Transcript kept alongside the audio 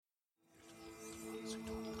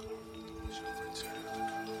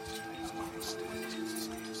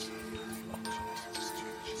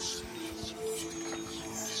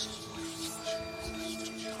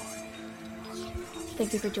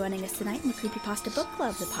Thank you for joining us tonight in the Creepypasta Book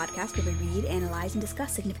Club, the podcast where we read, analyze, and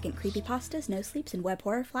discuss significant creepypastas, no-sleeps, and web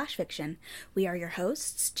horror flash fiction. We are your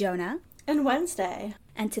hosts, Jonah. And Wednesday.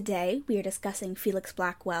 And today we are discussing Felix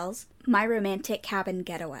Blackwell's My Romantic Cabin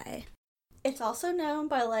Getaway. It's also known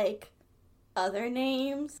by, other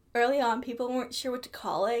names. Early on, people weren't sure what to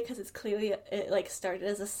call it because it started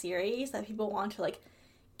as a series that people want to,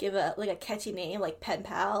 give a catchy name, like Pen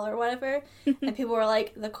Pal or whatever. And people were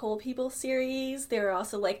like, the Cool People series. They were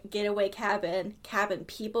also Getaway Cabin. Cabin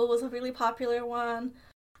People was a really popular one.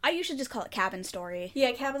 I usually just call it Cabin Story.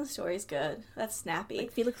 Yeah, Cabin Story's good. That's snappy.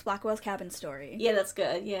 Like Felix Blackwell's Cabin Story. Yeah, that's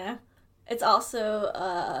good, yeah. It's also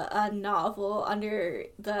a novel under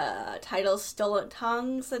the title Stolen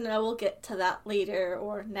Tongues, and I will get to that later,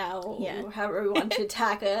 or now, or however we want to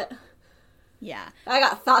attack it. Yeah. I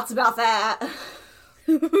got thoughts about that.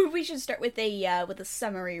 We should start with a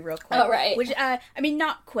summary real quick. Oh, right. Which,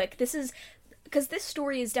 not quick. This is, because this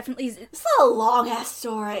story is definitely... It's not a long-ass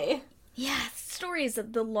story. Yeah, this story is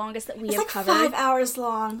the longest that we have covered. It's 5 hours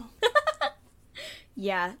long.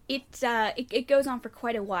 Yeah, it goes on for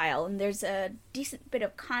quite a while, and there's a decent bit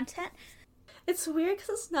of content. It's weird because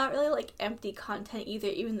it's not really, empty content either,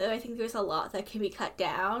 even though I think there's a lot that can be cut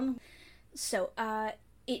down. So,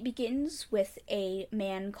 it begins with a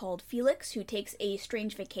man called Felix who takes a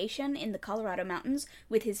strange vacation in the Colorado mountains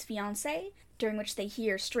with his fiancée, during which they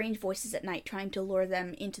hear strange voices at night trying to lure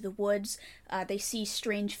them into the woods. They see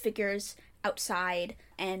strange figures outside,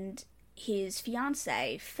 and his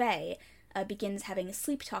fiancée, Faye, begins having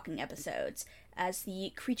sleep-talking episodes as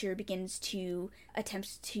the creature begins to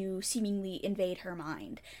attempt to seemingly invade her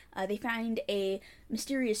mind. They find a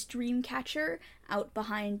mysterious dream catcher out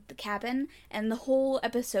behind the cabin, and the whole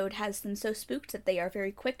episode has them so spooked that they are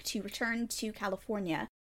very quick to return to California.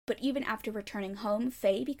 But even after returning home,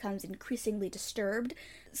 Faye becomes increasingly disturbed,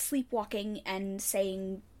 sleepwalking and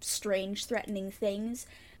saying strange, threatening things.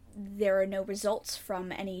 There are no results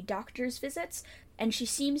from any doctor's visits, and she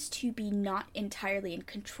seems to be not entirely in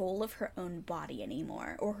control of her own body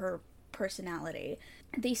anymore, or her personality.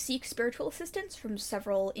 They seek spiritual assistance from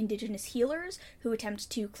several indigenous healers who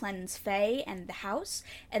attempt to cleanse Faye and the house,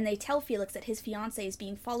 and they tell Felix that his fiancée is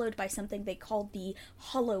being followed by something they call the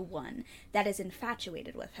Hollow One that is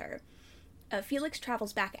infatuated with her. Felix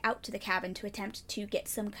travels back out to the cabin to attempt to get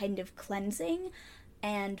some kind of cleansing,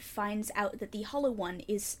 and finds out that the Hollow One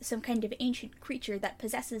is some kind of ancient creature that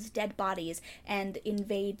possesses dead bodies and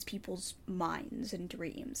invades people's minds and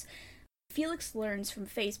dreams. Felix learns from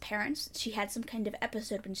Faye's parents she had some kind of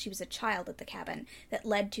episode when she was a child at the cabin that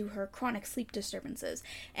led to her chronic sleep disturbances,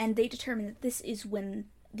 and they determine that this is when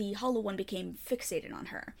the Hollow One became fixated on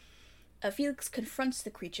her. Felix confronts the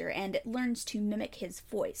creature, and it learns to mimic his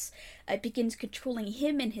voice. It begins controlling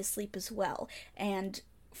him in his sleep as well, and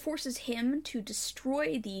forces him to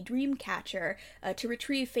destroy the dream catcher to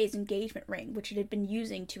retrieve Faye's engagement ring, which it had been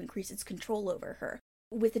using to increase its control over her.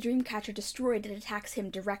 With the dream catcher destroyed, it attacks him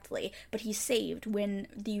directly, but he's saved when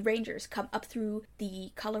the rangers come up through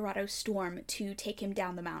the Colorado storm to take him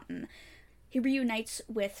down the mountain. He reunites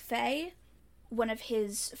with Faye. One of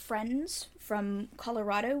his friends from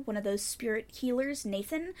Colorado, one of those spirit healers,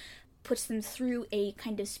 Nathan, puts them through a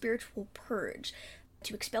kind of spiritual purge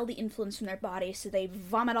to expel the influence from their body, so they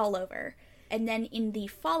vomit all over. And then in the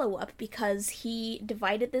follow-up, because he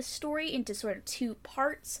divided this story into sort of two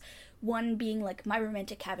parts, one being My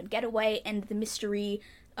Romantic Cabin Getaway, and the mystery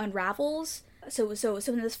unravels. So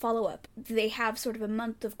in this follow-up, they have sort of a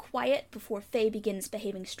month of quiet before Faye begins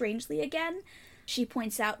behaving strangely again. She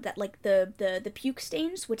points out that, the puke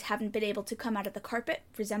stains, which haven't been able to come out of the carpet,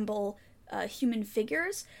 resemble human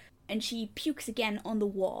figures, and she pukes again on the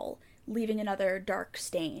wall, leaving another dark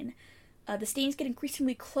stain. The stains get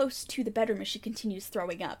increasingly close to the bedroom as she continues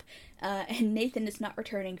throwing up, and Nathan is not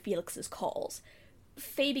returning Felix's calls.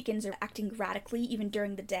 Faye begins acting radically even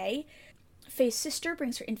during the day. Faye's sister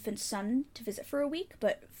brings her infant son to visit for a week,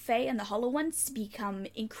 but Faye and the Hollow Ones become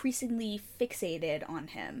increasingly fixated on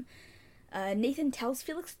him. Nathan tells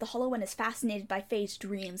Felix that the Hollow One is fascinated by Faye's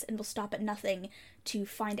dreams and will stop at nothing to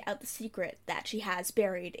find out the secret that she has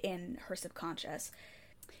buried in her subconscious.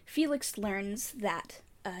 Felix learns that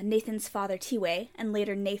Nathan's father, Tiwei, and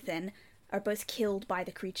later Nathan, are both killed by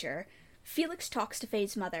the creature. Felix talks to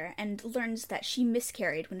Faye's mother and learns that she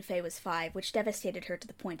miscarried when Faye was 5, which devastated her to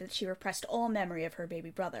the point that she repressed all memory of her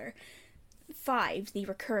baby brother. 5, the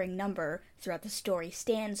recurring number throughout the story,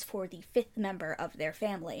 stands for the 5th member of their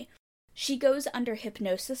family. She goes under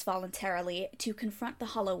hypnosis voluntarily to confront the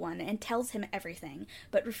Hollow One and tells him everything,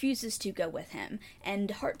 but refuses to go with him,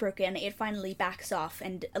 and heartbroken, it finally backs off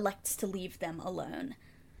and elects to leave them alone.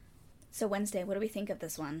 So Wednesday, what do we think of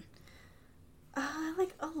this one?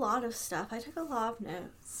 Like a lot of stuff. I took a lot of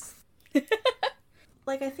notes.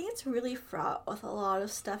 Like, I think it's really fraught with a lot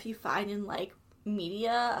of stuff you find in, like,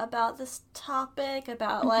 media about this topic,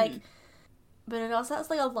 about, like, but it also has,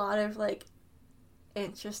 like, a lot of, like,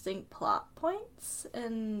 interesting plot points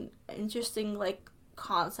and interesting, like,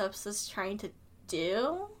 concepts it's trying to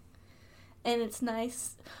do. And it's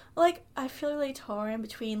nice. Like, I feel really torn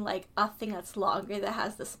between, like, a thing that's longer that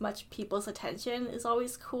has this much people's attention is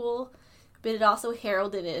always cool, but it also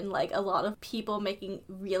heralded in, like, a lot of people making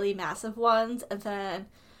really massive ones, and then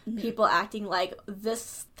people acting like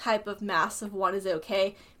this type of massive one is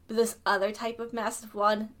okay, but this other type of massive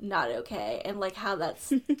one, not okay. And, like, how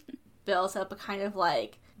that's built up a kind of,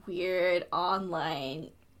 like, weird online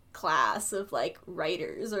class of, like,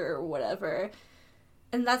 writers or whatever.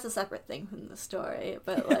 And that's a separate thing from the story,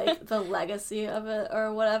 but, like, the legacy of it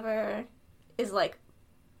or whatever is, like,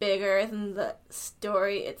 bigger than the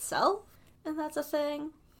story itself. And that's a thing.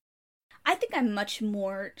 I think I'm much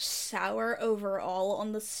more sour overall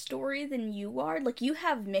on the story than you are. Like, you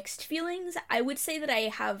have mixed feelings. I would say that I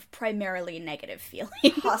have primarily negative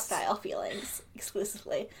feelings. Hostile feelings,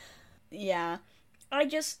 exclusively. Yeah.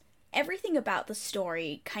 Everything about the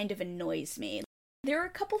story kind of annoys me. There are a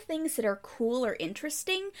couple things that are cool or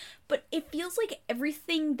interesting, but it feels like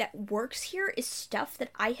everything that works here is stuff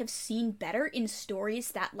that I have seen better in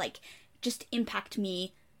stories that, like, just impact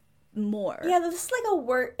me more. Yeah, this is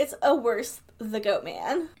like it's a worse The Goat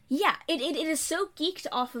Man. Yeah, it is so geeked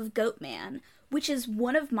off of Goat Man, which is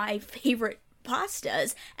one of my favorite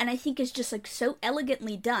pastas, and I think is just, like, so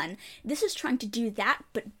elegantly done. This is trying to do that,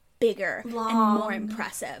 but bigger and more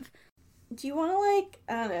impressive. Do you want to, like,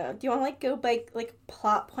 I don't know, do you want to, like, go by, like,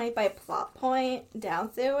 plot point by plot point down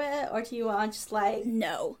through it, or do you want to just, like...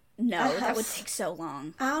 No, that would take so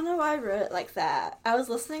long. I don't know why I wrote it like that. I was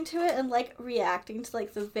listening to it and, like, reacting to,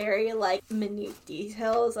 like, the very, like, minute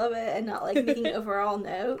details of it and not, like, making an overall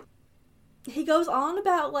note. He goes on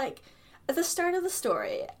about, like, at the start of the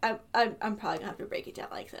story, I'm probably gonna have to break it down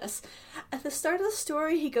like this. At the start of the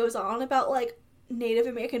story, he goes on about, like, Native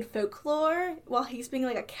American folklore while he's being,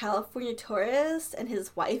 like, a California tourist, and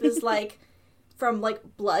his wife is, like, from,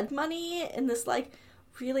 like, blood money in this, like,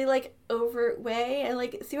 really, like, overt way, and,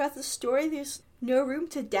 like, throughout the story there's no room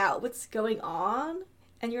to doubt what's going on,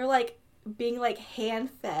 and you're, like, being, like,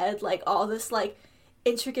 hand-fed, like, all this, like,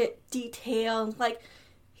 intricate detail, and, like,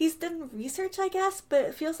 he's done research, I guess, but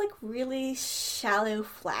it feels like really shallow,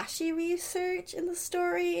 flashy research in the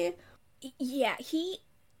story. Yeah,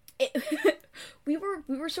 we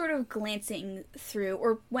were sort of glancing through,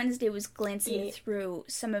 or Wednesday was glancing through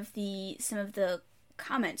some of the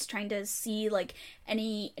comments, trying to see, like,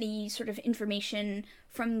 any sort of information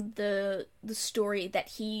from the story that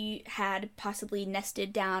he had possibly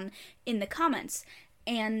nested down in the comments.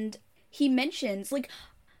 And he mentions, like,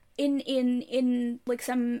 in like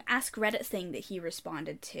some Ask Reddit thing that he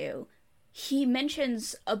responded to, he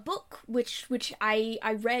mentions a book which I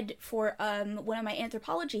read for one of my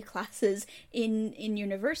anthropology classes in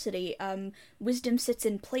university, Wisdom Sits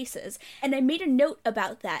in Places, and I made a note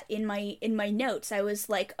about that in my notes. I was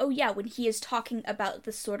like, oh yeah, when he is talking about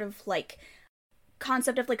the sort of, like,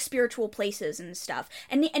 concept of, like, spiritual places and stuff,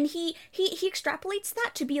 and he extrapolates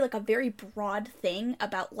that to be, like, a very broad thing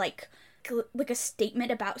about, like a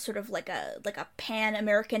statement about sort of like a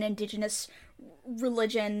pan-American indigenous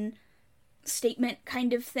religion statement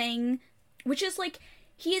kind of thing, which is, like,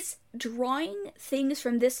 he is drawing things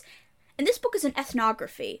from this, and this book is an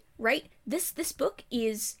ethnography, right? This book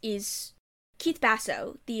is Keith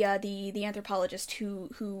Basso, the anthropologist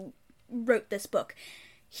who wrote this book.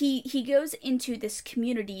 He goes into this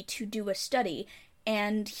community to do a study,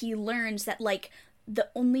 and he learns that, like, the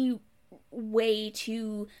only way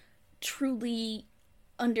to truly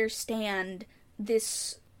understand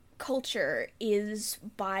this culture is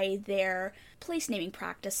by their place naming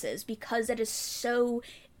practices, because it is so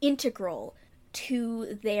integral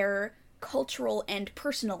to their cultural and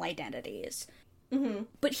personal identities. Mm-hmm.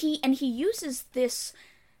 But he uses this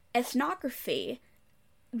ethnography,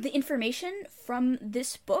 the information from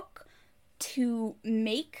this book, to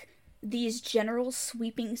make these general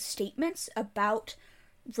sweeping statements about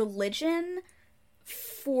religion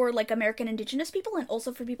for, like, American Indigenous people, and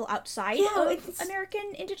also for people outside of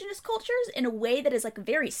American Indigenous cultures, in a way that is, like,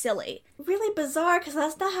 very silly. Really bizarre, because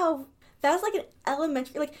that's like an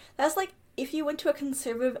elementary, like, that's like if you went to a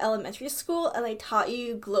conservative elementary school and they taught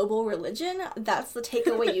you global religion, that's the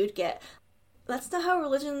takeaway you'd get. That's not how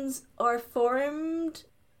religions are formed.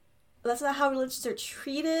 That's not how religions are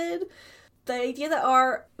treated. The idea that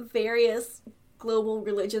our various global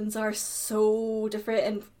religions are so different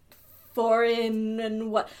and foreign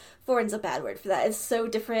and what foreign's a bad word for that. It's so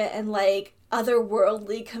different and like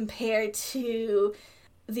otherworldly compared to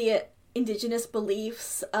the indigenous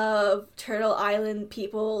beliefs of Turtle Island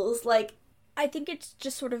peoples. Like, I think it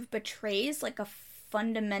just sort of betrays like a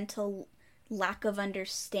fundamental lack of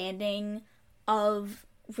understanding of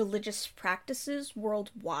religious practices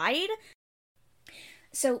worldwide.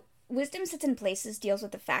 So, Wisdom Sits in Places deals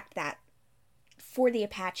with the fact that for the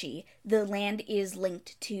Apache, the land is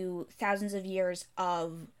linked to thousands of years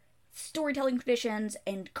of storytelling traditions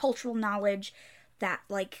and cultural knowledge that,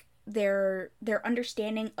 like, their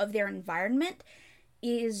understanding of their environment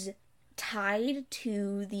is tied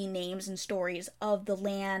to the names and stories of the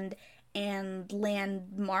land and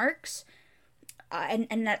landmarks,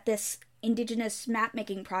 and that this indigenous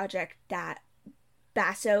map-making project that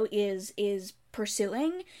Basso is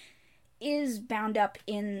pursuing is bound up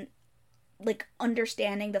in, like,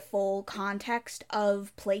 understanding the full context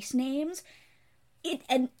of place names.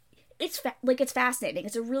 It's fascinating.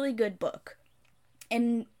 It's a really good book.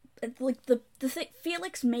 And, like,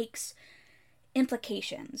 Felix makes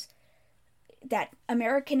implications that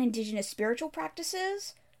American indigenous spiritual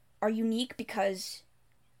practices are unique because,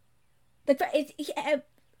 like,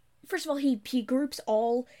 first of all, he groups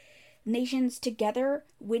all nations together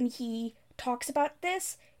when he talks about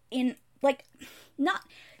this in, like, not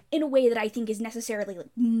in a way that I think is necessarily, like,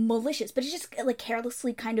 malicious, but it just, like,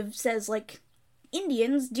 carelessly kind of says, like,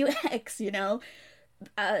 Indians do X, you know?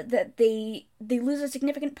 That they lose a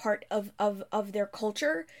significant part of their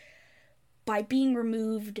culture by being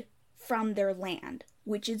removed from their land,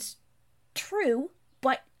 which is true,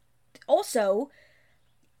 but also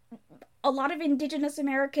a lot of indigenous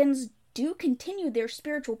Americans do continue their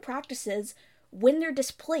spiritual practices when they're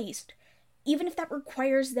displaced, even if that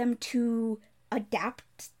requires them to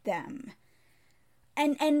adapt them.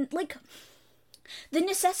 And like, the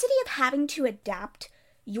necessity of having to adapt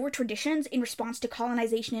your traditions in response to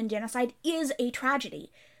colonization and genocide is a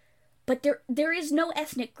tragedy. But there is no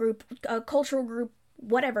ethnic group, cultural group,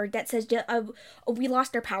 whatever, that says, we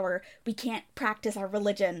lost our power, we can't practice our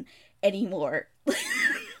religion anymore.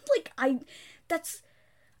 Like, I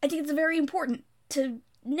think it's very important to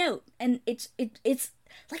note, and it's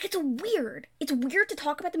weird to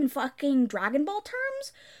talk about them in fucking Dragon Ball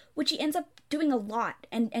terms, which he ends up doing a lot,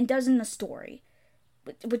 and does in the story,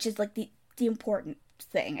 which is, like, the important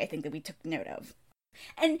thing, I think, that we took note of.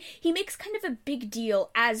 And he makes kind of a big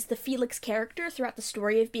deal as the Felix character throughout the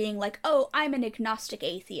story of being like, oh, I'm an agnostic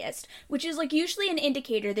atheist, which is, like, usually an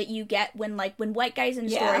indicator that you get when white guys in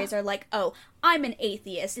stories are like, oh, I'm an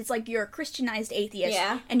atheist. It's like you're a Christianized atheist,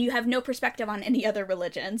 and you have no perspective on any other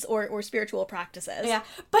religions or spiritual practices. Yeah,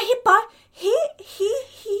 but he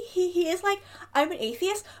is like, I'm an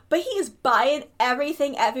atheist, but he is buying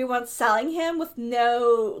everything everyone's selling him with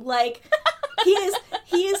no, like, he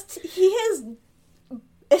is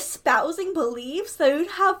espousing beliefs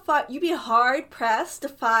that you'd be hard pressed to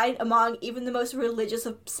find among even the most religious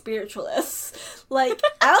of spiritualists. Like,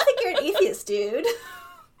 I don't think you're an atheist, dude.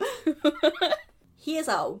 He is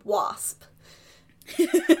a wasp.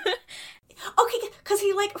 Okay, because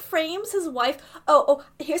he, like, frames his wife. Oh,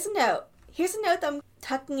 here's a note. Here's a note that I'm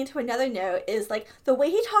tucking into another note, is, like, the way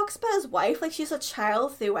he talks about his wife, like she's a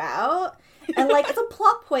child throughout. And, like, it's a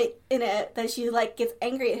plot point in it that she, like, gets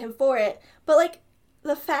angry at him for it. But, like,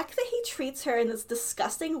 the fact that he treats her in this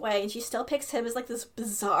disgusting way and she still picks him is, like, this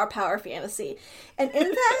bizarre power fantasy. And in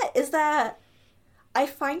that is that I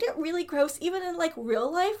find it really gross, even in, like,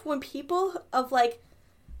 real life, when people of, like,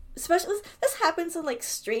 especially, this happens in, like,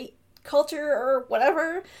 straight culture or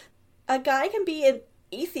whatever, a guy can be an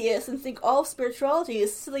atheist and think all spirituality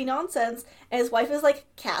is silly nonsense, and his wife is, like,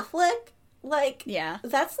 Catholic. Like, yeah,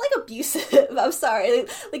 that's, like, abusive. I'm sorry.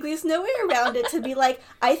 Like, there's no way around it to be like,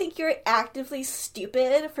 I think you're actively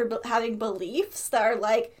stupid for having beliefs that are,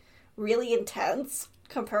 like, really intense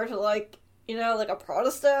compared to, like, you know, like, a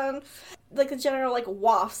Protestant. Like, the general, like,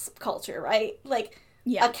 WASP culture, right? Like,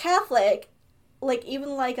 a Catholic, like,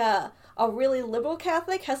 even, like, a really liberal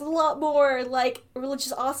Catholic has a lot more, like,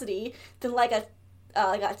 religiosity than, like, a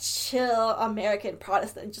chill American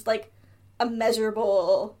Protestant. Just, like, a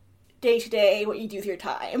measurable day-to-day what you do with your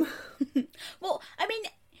time. Well, I mean,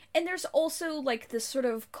 and there's also, like, this sort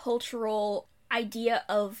of cultural idea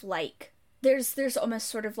of, like, there's almost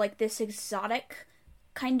sort of, like, this exotic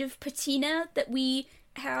kind of patina that we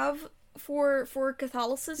have for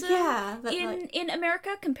Catholicism in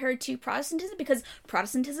America compared to Protestantism, because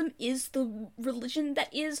Protestantism is the religion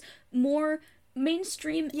that is more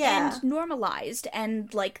mainstream and normalized,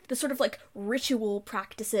 and, like, the sort of, like, ritual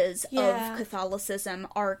practices of Catholicism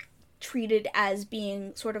are treated as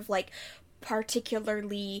being sort of, like,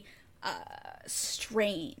 particularly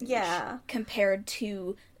strange. Yeah. Compared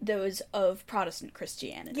to those of Protestant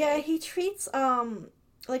Christianity. Yeah, he treats,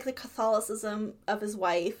 like, the Catholicism of his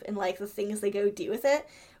wife and, like, the things they go do with it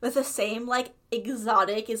with the same, like,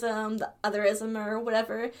 exoticism, the otherism, or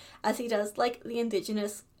whatever, as he does, like, the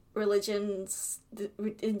indigenous religions, the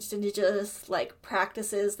indigenous, like,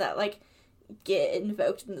 practices that, like, get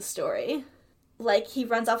invoked in the story. Like, he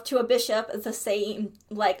runs off to a bishop at the same,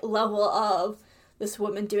 like, level of this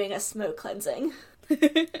woman doing a smoke cleansing.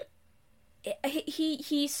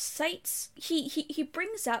 He cites, he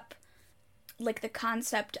brings up, like, the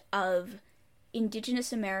concept of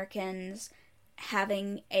Indigenous Americans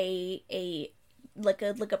having a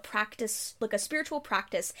practice, like a spiritual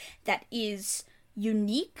practice that is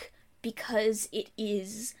unique because it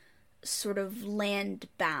is sort of land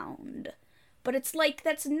bound. But it's like,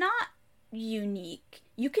 that's not unique.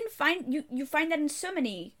 You can find, you find that in so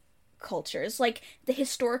many cultures, like the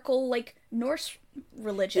historical, like, Norse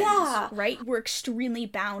religions, yeah, right, were extremely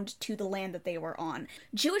bound to the land that they were on.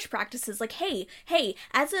 Jewish practices, like, hey,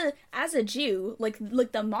 as a Jew, like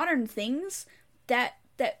the modern things that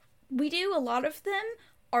we do, a lot of them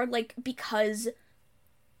are, like, because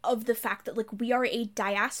of the fact that, like, we are a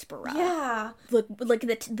diaspora. Yeah. Like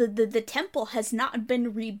the temple has not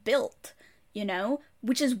been rebuilt, you know?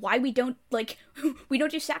 Which is why we don't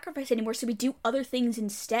do sacrifice anymore, so we do other things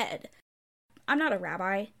instead. I'm not a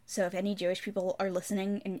rabbi, so if any Jewish people are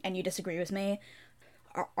listening and you disagree with me,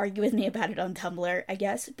 argue with me about it on Tumblr, I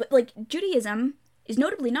guess. But, like, Judaism is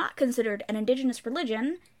notably not considered an indigenous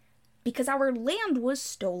religion because our land was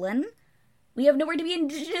stolen. We have nowhere to be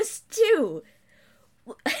indigenous to.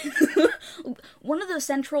 One of the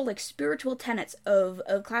central, like, spiritual tenets of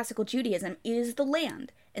classical Judaism is the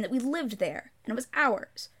land, and that we lived there, and it was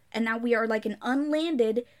ours, and now we are, like, an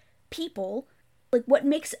unlanded people. Like, what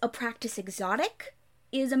makes a practice exotic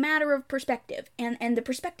is a matter of perspective, and the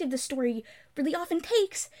perspective the story really often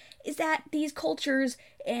takes is that these cultures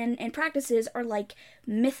and practices are, like,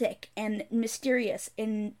 mythic and mysterious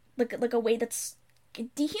in, like a way that's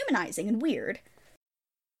dehumanizing and weird.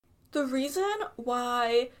 The reason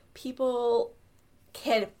why people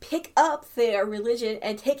can pick up their religion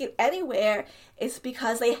and take it anywhere is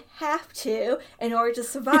because they have to in order to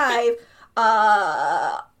survive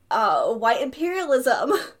white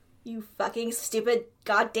imperialism. You fucking stupid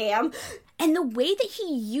goddamn. And the way that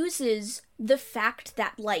he uses the fact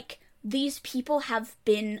that, like, these people have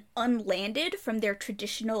been unlanded from their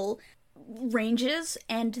traditional ranges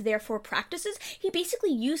and therefore practices, he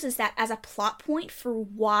basically uses that as a plot point for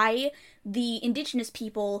why the indigenous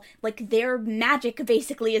people, like, their magic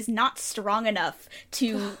basically is not strong enough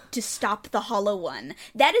to stop the Hollow One.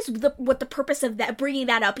 That is what the purpose of that, bringing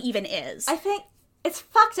that up, even is. I think it's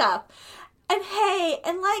fucked up. And hey,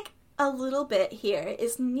 and, like, a little bit here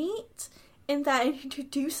is neat in that it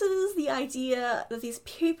introduces the idea that these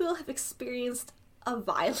people have experienced a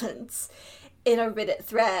violence in a Reddit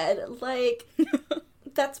thread. Like,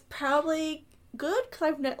 that's probably good,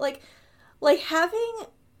 because I've like having,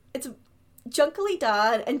 it's junkily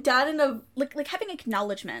done, and done in a... Like having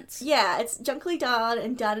acknowledgements. Yeah, it's junkily done,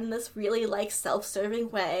 and done in this really, like,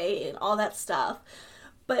 self-serving way, and all that stuff.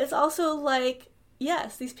 But it's also, like,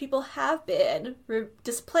 yes, these people have been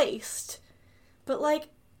displaced, but, like,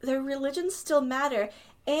 their religions still matter,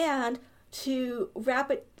 and to wrap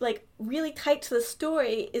it, like, really tight to the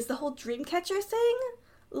story is the whole Dreamcatcher thing.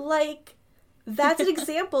 Like, that's an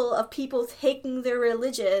example of people taking their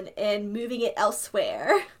religion and moving it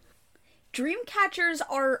elsewhere. Dreamcatchers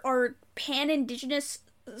are pan-indigenous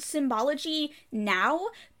symbology now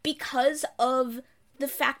because of the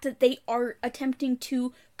fact that they are attempting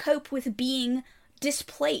to cope with being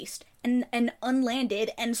displaced and unlanded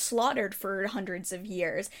and slaughtered for hundreds of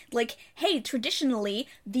years. Like, hey, traditionally,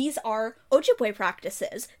 these are Ojibwe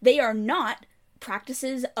practices. They are not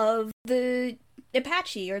practices of the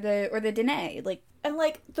Apache or the Dene. Like, and,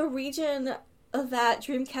 like, the region that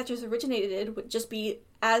Dreamcatchers originated would just be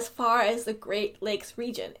as far as the Great Lakes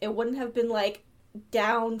region. It wouldn't have been, like,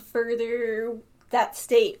 down further that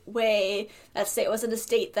state way. That state wasn't a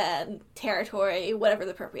state then, territory, whatever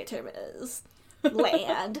the appropriate term is.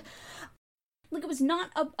 Land. Like, it was not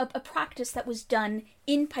a practice that was done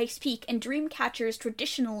in Pikes Peak, and Dreamcatchers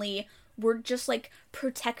traditionally were just, like,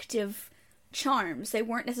 protective charms. They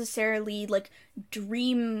weren't necessarily, like,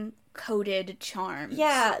 dream-coded charms.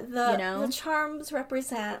 Yeah, the charms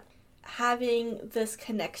represent having this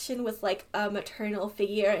connection with, like, a maternal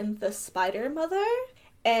figure in the Spider Mother,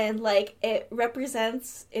 and, like, it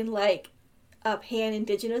represents in, like, a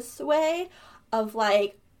pan-indigenous way of,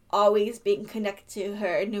 like, always being connected to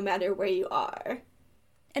her no matter where you are.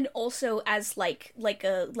 And also as like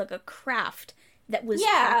a craft that was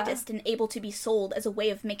Yeah. practiced and able to be sold as a way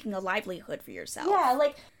of making a livelihood for yourself. Yeah,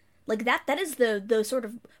 Like that is the sort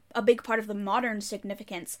of a big part of the modern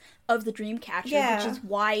significance of the Dreamcatcher, Yeah. which is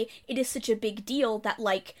why it is such a big deal that,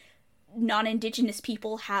 like, non-Indigenous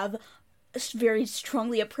people have very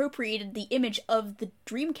strongly appropriated the image of the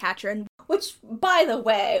Dreamcatcher. And which, by the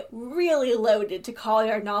way, really loaded to call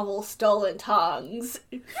your novel Stolen Tongues.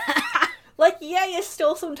 Like, yeah, you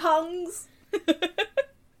stole some tongues.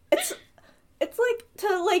 It's like,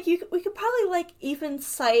 to, like, we could probably, like, even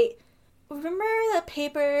cite... Remember that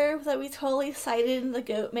paper that we totally cited in The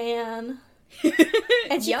Goat Man?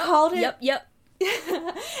 And she called it... Yep.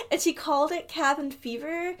 And she called it Cabin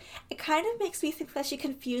Fever. It kind of makes me think that she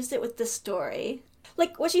confused it with this story.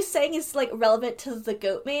 Like, what she's saying is, like, relevant to The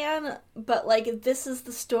Goat Man, but, like, this is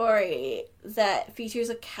the story that features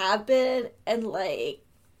a cabin and, like,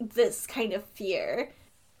 this kind of fear.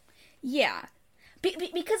 Yeah.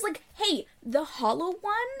 Because, like, hey, the Hollow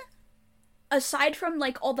One, aside from,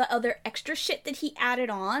 like, all the other extra shit that he added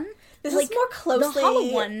on, This like, is more closely... the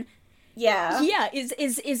Hollow One... Yeah,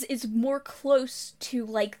 is more close to,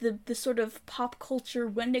 like, the sort of pop culture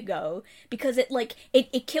Wendigo, because it, like,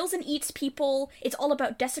 it kills and eats people. It's all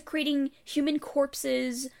about desecrating human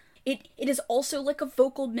corpses. It is also, like, a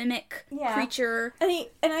vocal mimic creature. And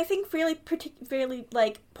I think really,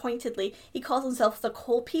 like, pointedly, he calls himself the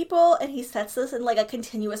Coal People, and he sets this in, like, a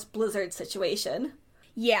continuous blizzard situation.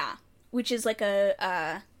 Yeah, which is, like,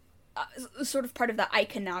 a sort of part of the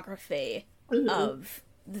iconography of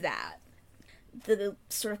that. The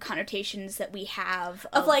sort of connotations that we have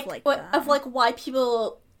of why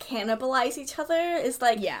people cannibalize each other is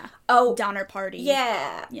like, Donner Party.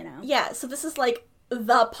 Yeah. You know? Yeah, so this is like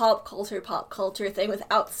the pop culture thing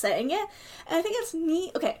without saying it. And I think it's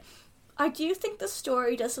neat. Okay, I do think the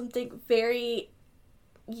story does something very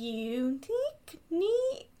unique,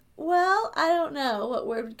 neat. Well, I don't know what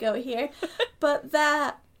word would go here. But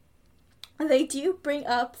that they do bring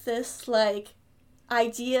up this, like,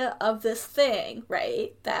 idea of this thing,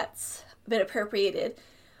 right, that's been appropriated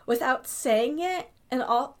without saying it, and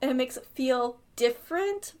it makes it feel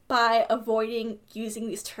different by avoiding using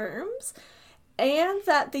these terms, and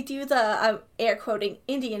that they do the air quoting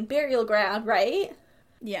Indian burial ground, right?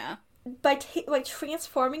 Yeah. By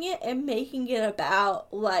transforming it and making it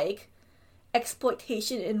about, like,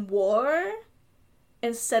 exploitation in war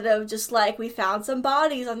instead of just like, we found some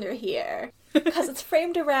bodies under here. Because it's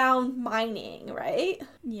framed around mining, right?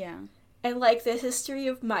 Yeah. And, like, the history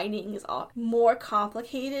of mining is more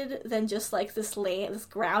complicated than just, like, this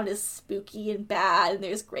ground is spooky and bad and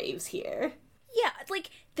there's graves here. Yeah, like,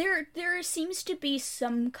 there seems to be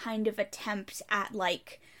some kind of attempt at,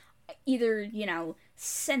 like, either, you know,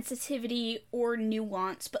 sensitivity or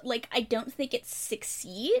nuance, but, like, I don't think it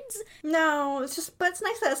succeeds. No, but it's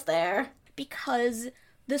nice that it's there. Because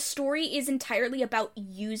the story is entirely about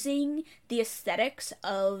using the aesthetics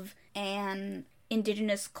of an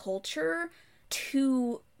indigenous culture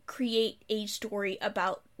to create a story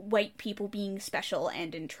about white people being special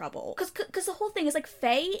and in trouble. Because the whole thing is, like,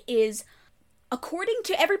 Faye is, according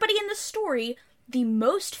to everybody in the story, the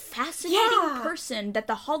most fascinating person that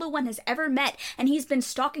the Hollow One has ever met, and he's been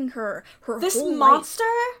stalking her whole life. This monster,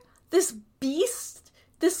 this beast,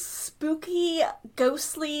 this spooky,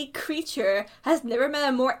 ghostly creature has never met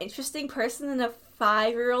a more interesting person than a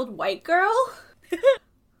 5-year-old white girl.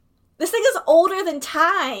 This thing is older than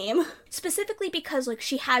time. Specifically because, like,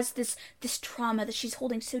 she has this trauma that she's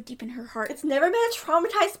holding so deep in her heart. It's never been a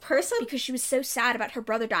traumatized person. Because she was so sad about her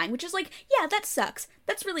brother dying, which is like, yeah, that sucks.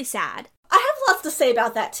 That's really sad. I have lots to say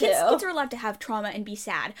about that, too. Kids are allowed to have trauma and be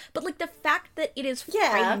sad. But, like, the fact that it is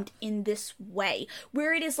framed in this way,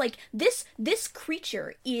 where it is, like, this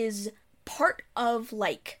creature is part of,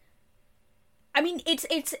 like... I mean,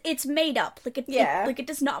 it's made up. Like, it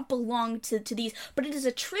does not belong to these, but it is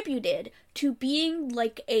attributed to being,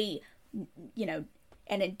 like, a, you know,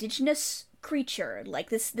 an indigenous creature. Like,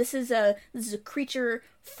 this is a creature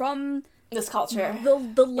from... this culture. The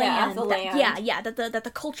land. Yeah, the land. That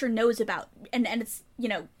the culture knows about. And it's, you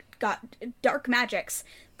know, got dark magics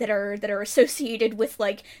that are associated with,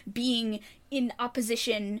 like, being in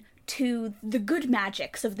opposition to the good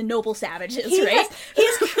magics of the noble savages, right?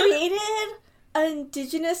 He's created an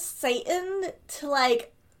indigenous Satan to,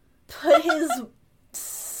 like, put his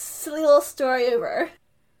silly little story over.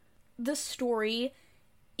 The story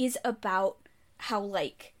is about how,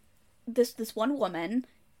 like, this one woman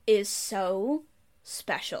is so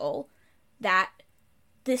special that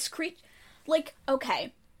this creature, like,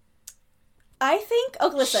 okay, I think,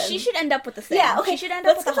 listen, she should end up with the thing. Yeah, okay. She should end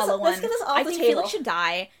up with the Hollow One. Let's get this off I the think table. Felix should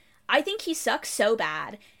die. I think he sucks so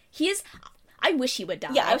bad. I wish he would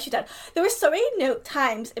die. Yeah, I wish he died. There were so many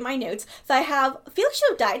times in my notes that I have, Felix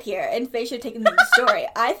should have died here, and Faye should have taken the story.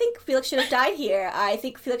 I think Felix should have died here. I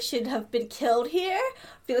think Felix should have been killed here.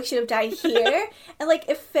 Felix should have died here. And, like,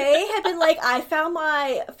 if Faye had been like, I found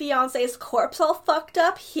my fiance's corpse all fucked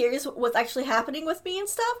up, here's what's actually happening with me and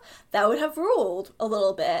stuff, that would have ruled a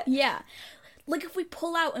little bit. Yeah. Like, if we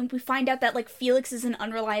pull out and we find out that, like, Felix is an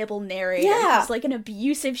unreliable narrator. Yeah. He's, like, an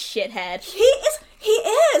abusive shithead. He is!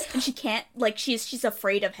 And she can't, like, she's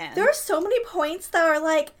afraid of him. There are so many points that are,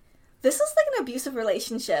 like, this is, like, an abusive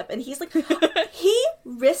relationship. And he's, like, he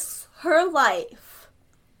risks her life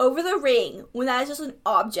over the ring when that is just an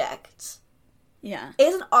object. Yeah. It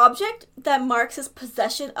is an object that marks his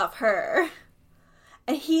possession of her.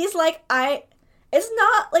 And he's, like, it's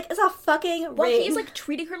not, like, it's a fucking ring. Well, he's, like,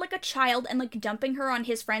 treating her like a child and, like, dumping her on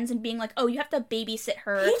his friends and being like, oh, you have to babysit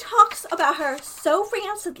her. He talks about her so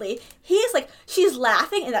rancidly. He's like, she's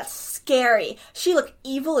laughing and that's scary. She looked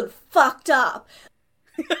evil and fucked up.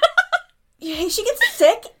 She gets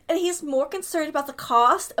sick and he's more concerned about the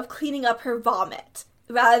cost of cleaning up her vomit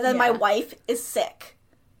rather than my wife is sick.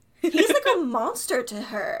 He's like a monster to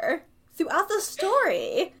her throughout the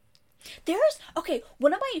story.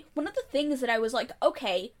 One of the things that I was like,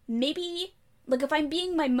 okay, maybe, like, if I'm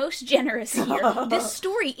being my most generous here, this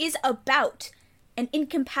story is about an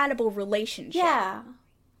incompatible relationship. Yeah.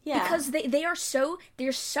 Because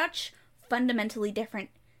they're such fundamentally different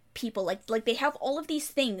people. Like they have all of these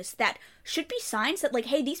things that should be signs that, like,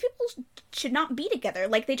 hey, these people should not be together.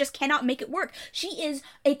 Like, they just cannot make it work. She is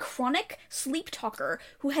a chronic sleep talker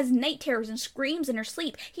who has night terrors and screams in her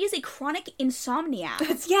sleep. He is a chronic insomniac.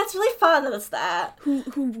 It's really fun that it's that. Who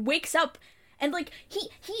wakes up and, like,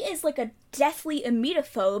 he is like a deathly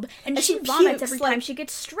emetophobe and she vomits pukes, every time she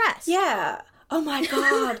gets stressed. Yeah. Oh my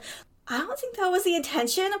god. I don't think that was the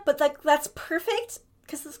intention, but, like, that's perfect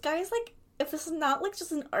because this guy's, like, if this is not, like,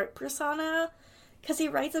 just an art persona, because he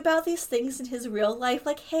writes about these things in his real life,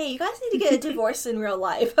 like, hey, you guys need to get a divorce in real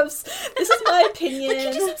life. This is my opinion. Like, he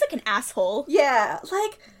just seems like an asshole. Yeah,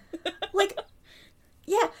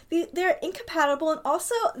 yeah, they're incompatible, and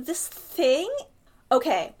also, this thing,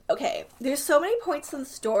 okay, there's so many points in the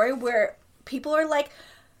story where people are like,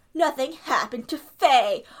 nothing happened to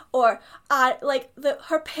Faye, or,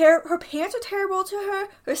 her parents are terrible to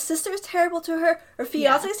her sister is terrible to her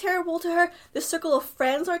fiancé is terrible to her, the circle of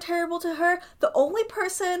friends are terrible to her, the only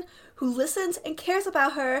person who listens and cares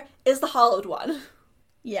about her is the hollowed one.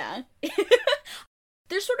 Yeah.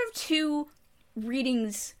 There's sort of two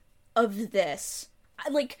readings of this.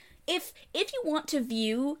 Like, if you want to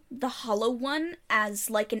view the hollow one as,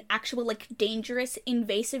 like, an actual, like, dangerous,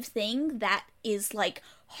 invasive thing that is, like,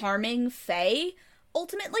 harming Faye,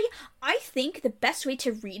 ultimately, I think the best way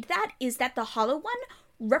to read that is that the hollow one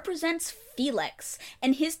represents Felix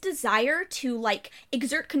and his desire to, like,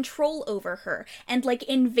 exert control over her and, like,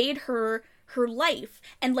 invade her life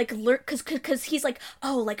and, like, learn, cause he's like,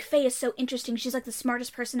 oh, like, Faye is so interesting, she's, like, the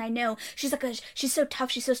smartest person I know, she's so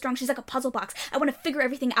tough, she's so strong, she's like a puzzle box, I want to figure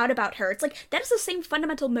everything out about her. It's like, that is the same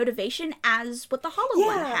fundamental motivation as what the hollow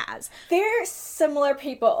one has. They're similar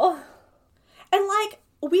people. And, like,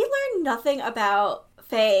 we learn nothing about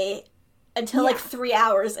Faye until, like, 3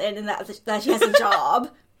 hours in, and that she has a job.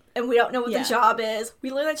 And we don't know what the job is.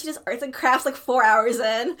 We learn that she does arts and crafts, like, 4 hours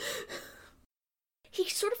in. He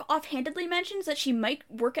sort of offhandedly mentions that she might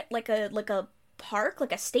work at, like a park,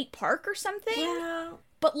 like a state park or something. Yeah.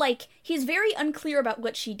 But, like, he's very unclear about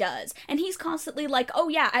what she does. And he's constantly like, oh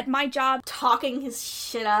yeah, at my job, talking his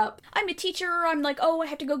shit up. I'm a teacher, I'm like, oh, I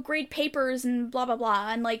have to go grade papers and blah blah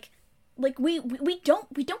blah. And, like we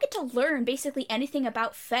don't get to learn basically anything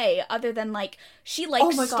about Faye other than, like, she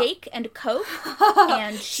likes steak and Coke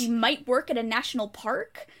and she might work at a national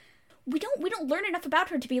park. We don't learn enough about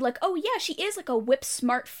her to be like, oh yeah, she is, like, a whip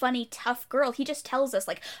smart, funny, tough girl. He just tells us,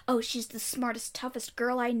 like, oh, she's the smartest, toughest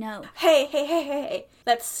girl I know. Hey.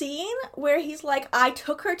 That scene where he's like, I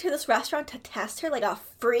took her to this restaurant to test her like a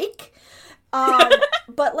freak.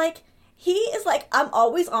 But, like, he is like, I'm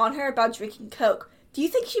always on her about drinking Coke. Do you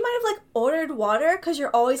think she might have, like, ordered water because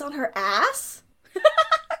you're always on her ass?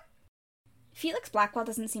 Felix Blackwell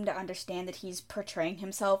doesn't seem to understand that he's portraying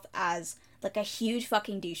himself as, like, a huge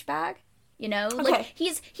fucking douchebag, you know? Okay. Like,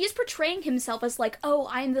 he's portraying himself as, like, oh,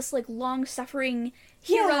 I'm this, like, long-suffering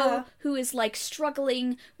hero who is, like,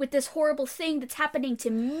 struggling with this horrible thing that's happening to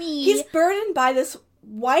me. He's burdened by this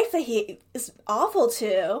wife that he is awful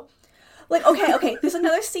to. Like, okay, there's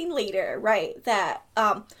another scene later, right, that,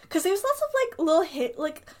 because there's lots of, like, little hit,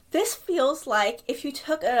 like, this feels like if you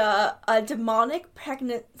took a demonic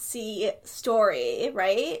pregnancy story,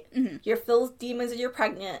 right? Mm-hmm. You're filled with demons and you're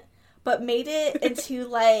pregnant. but made it into,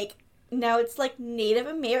 like, now it's, like, Native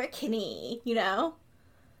American-y, you know?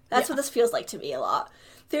 That's what this feels like to me a lot.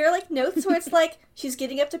 There are, like, notes where it's like, she's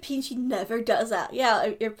getting up to pee and she never does that.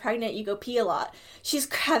 Yeah, you're pregnant, you go pee a lot.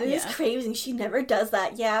 She's having these cravings and she never does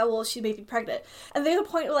that. Yeah, well, she may be pregnant. And there's a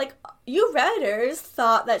point where, like, you Redditors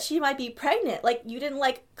thought that she might be pregnant. Like, you didn't,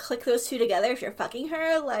 like, click those two together if you're fucking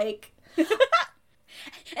her, like... And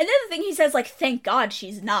then the thing he says, like, thank God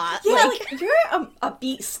she's not. Yeah, like you're a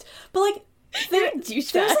beast. But, like,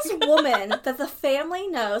 there's this woman that the family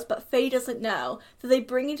knows, but Faye doesn't know, that they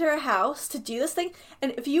bring into her house to do this thing.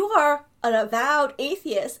 And if you are an avowed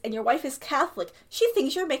atheist and your wife is Catholic, she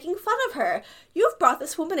thinks you're making fun of her. You've brought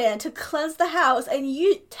this woman in to cleanse the house, and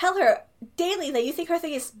you tell her daily that you think her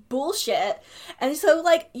thing is bullshit. And so,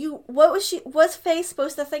 like, what's Faye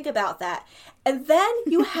supposed to think about that? And then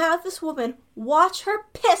you have this woman watch her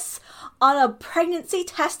piss on a pregnancy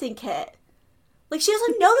testing kit. Like, she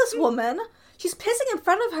doesn't know this woman. She's pissing in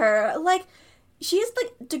front of her. Like, she's,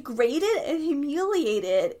 like, degraded and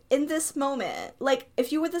humiliated in this moment. Like,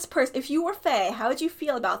 if you were this person, if you were Faye, how would you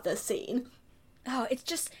feel about this scene? Oh,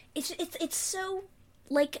 it's so,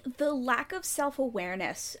 like, the lack of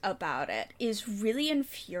self-awareness about it is really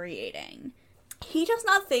infuriating. He does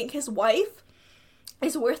not think his wife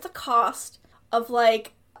is worth the cost of,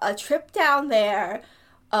 like, a trip down there,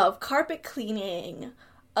 of carpet cleaning,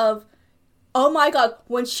 of, oh my god,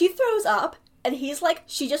 when she throws up, and he's like,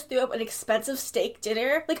 she just threw up an expensive steak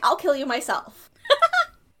dinner, like, I'll kill you myself.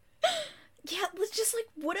 Yeah, it's just, like,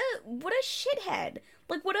 what a shithead.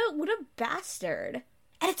 Like, what a bastard.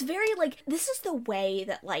 And it's very, like, this is the way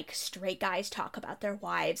that, like, straight guys talk about their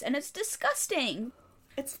wives, and it's disgusting.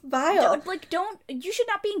 It's vile. You should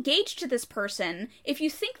not be engaged to this person if you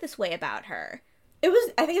think this way about her.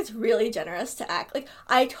 I think it's really generous to act, like,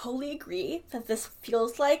 I totally agree that this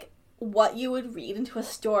feels like what you would read into a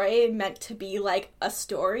story meant to be, like, a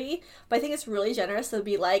story, but I think it's really generous to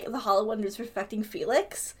be like, the Hollow One is respecting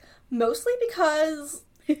Felix, mostly because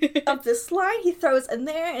of this line he throws in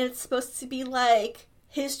there, and it's supposed to be, like,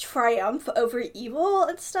 his triumph over evil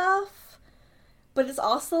and stuff, but it's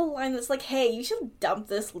also a line that's like, hey, you should dump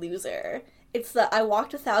this loser. It's the, I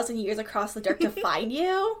walked 1,000 years across the dark to find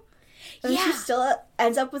you. And she still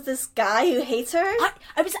ends up with this guy who hates her.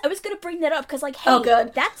 I was gonna bring that up, because, like, hey,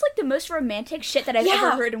 that's, like, the most romantic shit that I've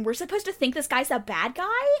ever heard, and we're supposed to think this guy's a bad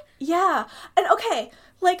guy? Yeah. And, okay,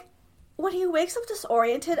 like, when he wakes up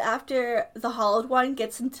disoriented after the Hollowed One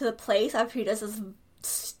gets into the place, after he does this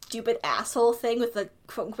stupid asshole thing with the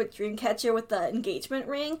quote-unquote dream catcher with the engagement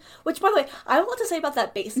ring, which, by the way, I have a lot to say about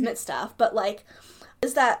that basement stuff, but, like,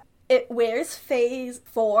 is that it wears Faye's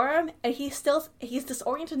form, and he's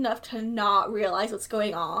disoriented enough to not realize what's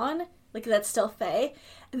going on. Like, that's still Faye.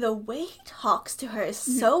 And the way he talks to her is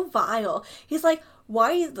so vile. He's like,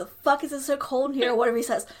 why the fuck is it so cold in here? Or whatever he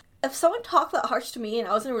says. If someone talked that harsh to me and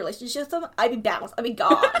I was in a relationship with them, I'd be bounced. I'd be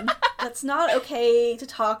gone. That's not okay to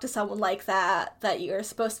talk to someone like that you're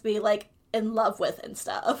supposed to be, like, in love with and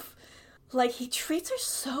stuff. Like, he treats her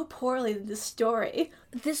so poorly in this story.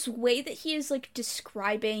 This way that he is, like,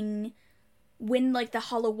 describing when, like, the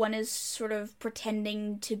Hollow One is sort of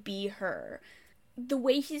pretending to be her. The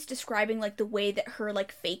way he's describing, like, the way that her,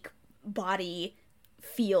 like, fake body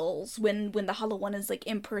feels when the Hollow One is, like,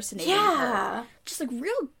 impersonating her. Just, like,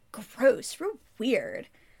 real gross, real weird.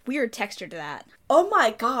 Weird texture to that. Oh my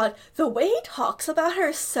god, the way he talks about her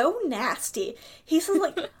is so nasty. He says,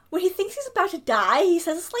 like, when he thinks he's about to die, he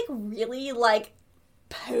says, like, really, like,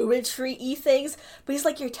 poetry-y things, but he's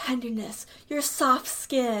like, your tenderness, your soft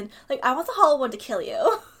skin. Like, I want the Hollow One to kill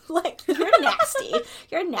you. Like, you're nasty.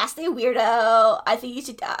 You're a nasty weirdo. I think you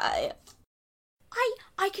should die.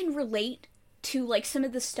 I can relate to, like, some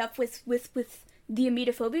of the stuff with the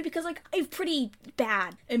emetophobia, because, like, I have pretty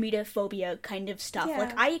bad emetophobia kind of stuff. Yeah.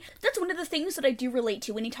 Like, that's one of the things that I do relate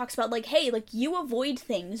to when he talks about, like, hey, like, you avoid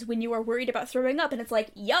things when you are worried about throwing up, and it's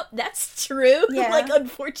like, yup, that's true. Yeah. Like,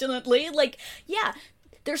 unfortunately, like, yeah,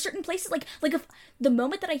 there are certain places, like, if the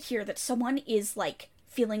moment that I hear that someone is, like,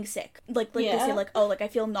 feeling sick, like they say, like, oh, like, I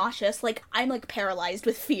feel nauseous, like, I'm, like, paralyzed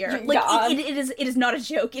with fear. You're like, gone. it is not a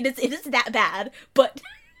joke. It is that bad, but...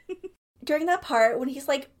 During that part, when he's,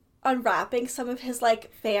 like, unwrapping some of his,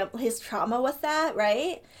 like, his trauma with that,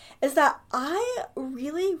 right, is that I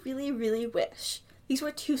really, really, really wish these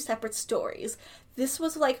were two separate stories. This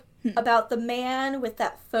was, like, about the man with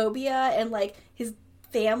that phobia and, like, his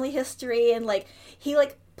family history, and, like, he,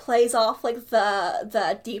 like, plays off, like,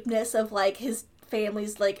 the deepness of, like, his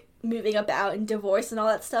family's, like, moving about and divorce and all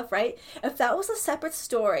that stuff, right? If that was a separate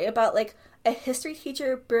story about, like, a history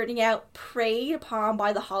teacher burning out preyed upon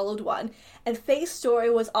by the Hollowed One. And Faye's story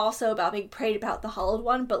was also about being preyed about the Hollowed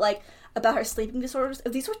One, but like about her sleeping disorders.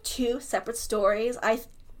 If these were two separate stories,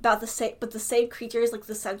 about the same creature is like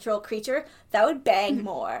the central creature, that would bang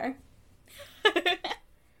more.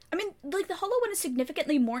 I mean, like, the Hollow One is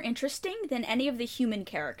significantly more interesting than any of the human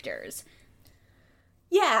characters.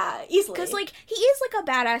 Yeah, easily. Because, like, he is, like, a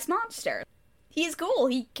badass monster. He is cool.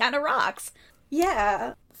 He kind of rocks.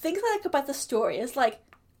 Yeah. Things I like about the story is, like,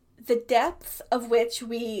 the depth of which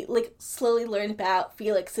we, like, slowly learn about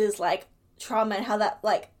Felix's, like, trauma and how that,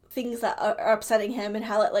 like, things that are upsetting him and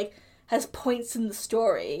how it, like, has points in the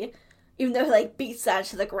story. Even though he, like, beats that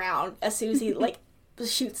to the ground as soon as he, like,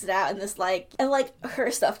 shoots it out in this, like, and, like, her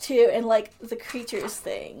stuff too, and, like, the creatures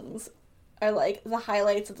things are, like, the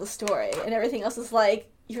highlights of the story, and everything else is, like,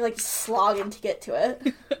 you're, like, slogging to get to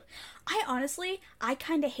it. I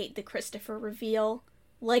kind of hate the Christopher reveal.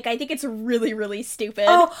 Like, I think it's really, really stupid.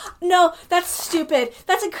 Oh, no, that's stupid.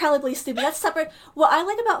 That's incredibly stupid. That's separate. What I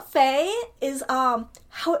like about Faye is, how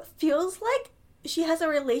it feels like she has a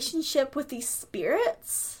relationship with these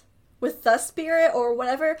spirits, with the spirit, or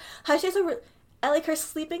whatever. How she has I like her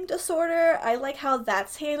sleeping disorder. I like how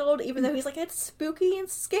that's handled, even though he's like, it's spooky and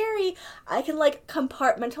scary. I can, like,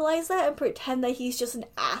 compartmentalize that and pretend that he's just an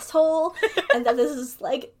asshole, and that this is,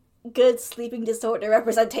 like, good sleeping disorder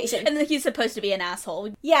representation. And then he's supposed to be an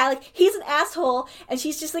asshole. Yeah, like, he's an asshole, and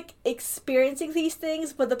she's just, like, experiencing these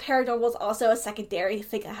things, but the paranormal is also a secondary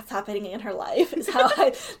thing that's happening in her life, is how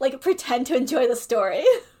I, like, pretend to enjoy the story.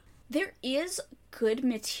 There is good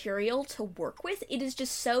material to work with. It is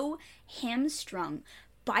just so hamstrung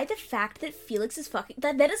by the fact that Felix is fucking...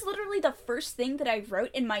 That is literally the first thing that I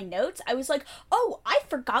wrote in my notes. I was like, oh, I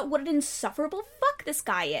forgot what an insufferable fuck this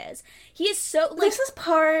guy is. He is so... Like, there's this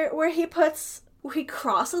part where he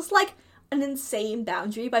crosses, like, an insane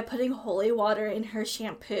boundary by putting holy water in her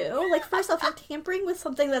shampoo. Like, first off, you're tampering with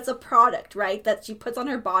something that's a product, right, that she puts on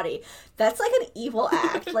her body. That's, like, an evil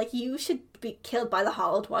act. Like, you should be killed by the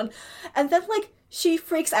Hollowed One. And then, like, she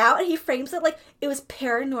freaks out, and he frames it like it was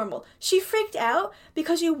paranormal. She freaked out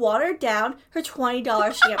because you watered down her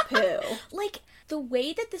 $20 shampoo. Like, the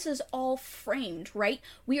way that this is all framed, right?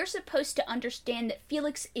 We are supposed to understand that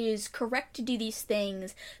Felix is correct to do these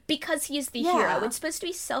things because he is the hero. It's supposed to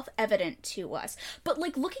be self-evident to us. But,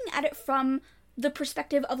 like, looking at it from the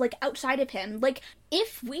perspective of, like, outside of him, like,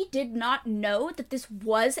 if we did not know that this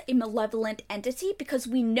was a malevolent entity, because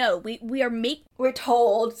we know, we're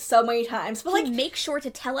told so many times, but, like, make sure to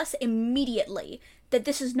tell us immediately that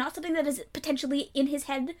this is not something that is potentially in his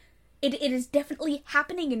head. It is definitely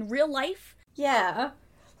happening in real life. Yeah.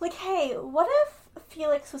 Like, hey, what if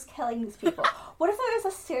Felix was killing these people? What if there was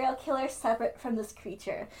a serial killer separate from this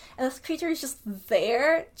creature? And this creature is just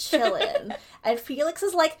there, chilling. And Felix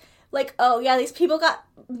is like, oh yeah, these people got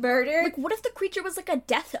murdered. Like, what if the creature was like a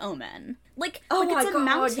death omen? Like, oh like it's a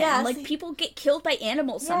mountain. Yes. Like, people get killed by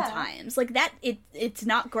animals sometimes. Like, that, it's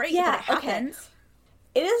not great, but it happens.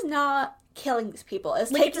 Okay. It is not killing these people. It's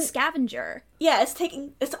like, it's a scavenger. Yeah,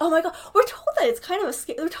 oh my god, we're told that it's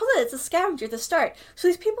a scavenger at the start. So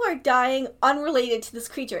these people are dying unrelated to this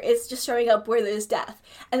creature. It's just showing up where there's death.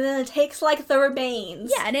 And then it takes, like, the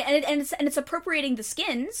remains. Yeah, and it's appropriating the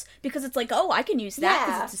skins, because it's like, oh, I can use that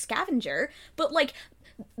because it's a scavenger. But, like,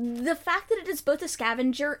 the fact that it is both a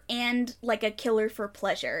scavenger and, like, a killer for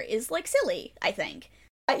pleasure is, like, silly, I think.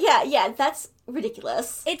 Yeah, that's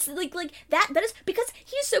ridiculous. It's like that is because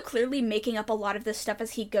he's so clearly making up a lot of this stuff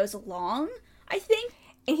as he goes along, I think.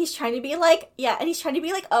 And he's trying to be like,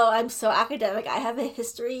 oh, I'm so academic, I have a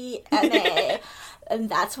history MA, and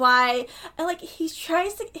that's why, and, like,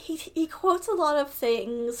 he quotes a lot of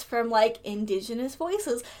things from, like, indigenous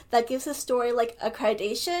voices that gives his story, like,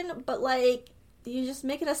 accreditation, but, like, you're just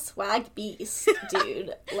making a swag beast,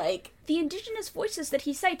 dude. Like, the indigenous voices that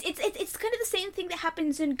he cites, it's kind of the same thing that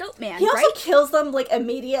happens in Goatman, he also right? kills them, like,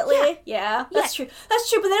 immediately. Yeah, that's true. That's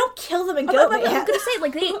true, but they don't kill them in Goatman. I'm gonna say,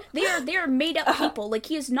 like, they are made up people. Like,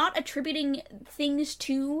 he is not attributing things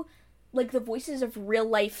to, like, the voices of real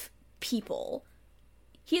life people.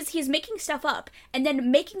 He's making stuff up and then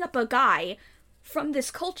making up a guy from this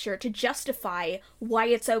culture to justify why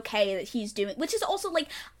it's okay that he's doing, which is also, like,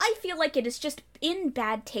 I feel like it is just in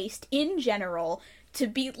bad taste in general to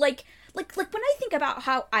be like when I think about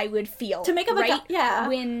how I would feel to make up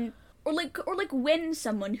when when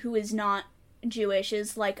someone who is not Jewish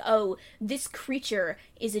is like, oh, this creature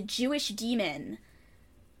is a Jewish demon.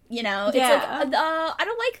 You know, it's like, I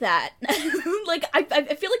don't like that. Like,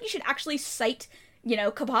 I feel like you should actually cite, you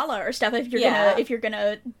know, Kabbalah or stuff if you're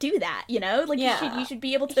gonna do that, you know? Like, you should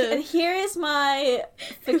be able to... And here is my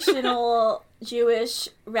fictional Jewish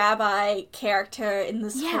rabbi character in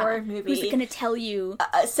this horror movie. Who's gonna tell you...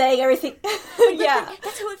 saying everything. Yeah.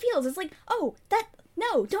 That's how it feels. It's like, oh,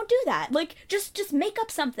 no, don't do that. Like, just make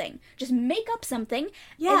up something. Just make up something.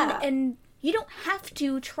 Yeah. And you don't have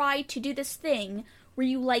to try to do this thing where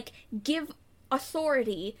you, like, give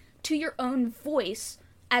authority to your own voice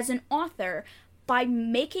as an author by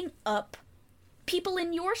making up people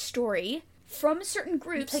in your story from certain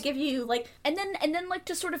groups to give you, like, and then like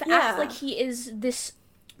to sort of act like he is this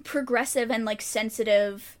progressive and, like,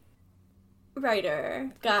 sensitive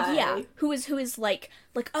writer guy, who is like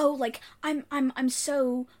oh, like I'm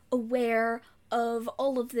so aware of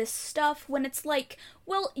all of this stuff, when it's like,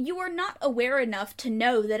 well, you are not aware enough to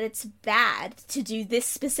know that it's bad to do this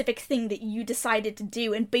specific thing that you decided to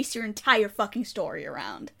do and base your entire fucking story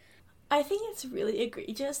around. I think it's really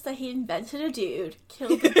egregious that he invented a dude,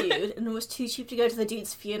 killed the dude, and was too cheap to go to the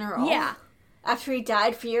dude's funeral. Yeah. After he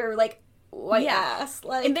died for your, like, white ass.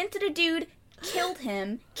 Like, invented a dude, killed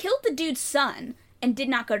him, killed the dude's son, and did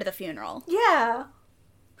not go to the funeral. Yeah.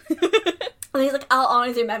 And he's like, I'll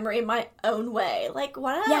honor their memory in my own way. Like,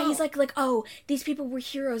 what? Yeah, he's like, oh, these people were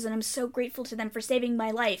heroes and I'm so grateful to them for saving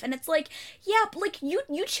my life. And it's like, yeah, but, like, you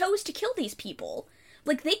chose to kill these people.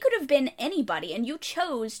 Like, they could have been anybody, and you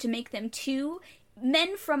chose to make them two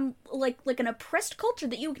men from, like an oppressed culture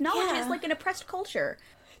that you acknowledge as, like, an oppressed culture.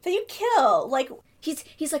 That you kill. Like,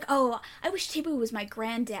 he's like, oh, I wish Tibu was my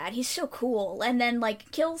granddad. He's so cool. And then,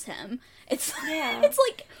 like, kills him. It's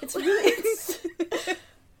like... It's really...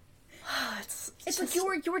 It's like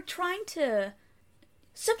you're trying to...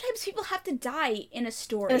 Sometimes people have to die in a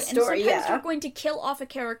story. And sometimes you're going to kill off a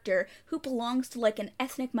character who belongs to, like, an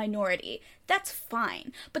ethnic minority. That's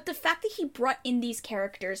fine. But the fact that he brought in these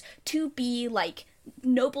characters to be, like,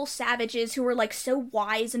 noble savages who are, like, so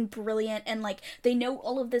wise and brilliant, and, like, they know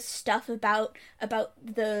all of this stuff about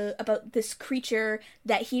this creature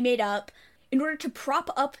that he made up in order to prop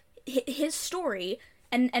up his story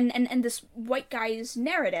and this white guy's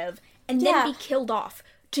narrative, and then be killed off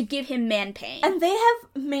to give him man pain. And they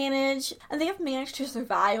have managed to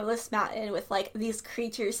survive on this mountain with, like, these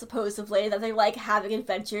creatures, supposedly, that they're, like, having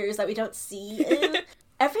adventures that we don't see in.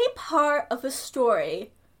 Every part of the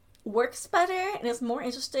story works better and is more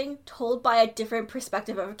interesting told by a different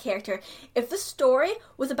perspective of a character. If the story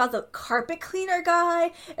was about the carpet cleaner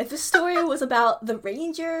guy, if the story was about the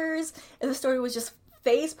rangers, if the story was just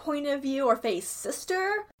Faye's point of view or Faye's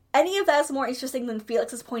sister, any of that is more interesting than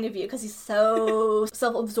Felix's point of view, because he's so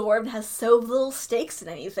self-absorbed and has so little stakes in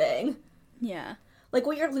anything. Yeah. Like,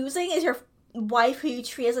 what you're losing is your wife who you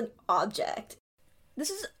treat as an object. This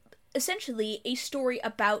is essentially a story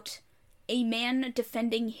about a man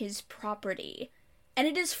defending his property. And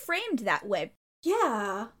it is framed that way.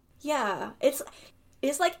 Yeah. Yeah. It's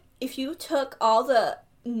like if you took all the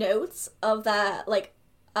notes of that, like,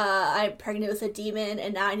 I'm pregnant with a demon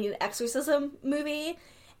and now I need an exorcism movie,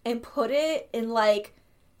 and put it in, like,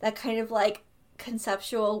 that kind of, like,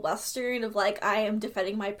 conceptual Western of, like, I am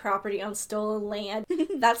defending my property on stolen land.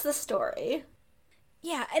 That's the story.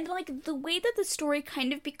 Yeah, and, like, the way that the story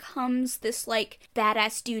kind of becomes this, like,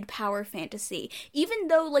 badass dude power fantasy, even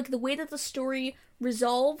though, like, the way that the story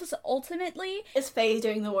resolves ultimately is Faye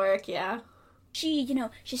doing the work, yeah. She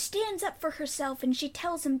stands up for herself and she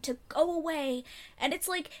tells him to go away, and it's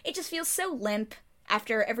like, it just feels so limp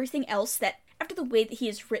after everything else after the way that he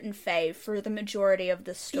has written Faye for the majority of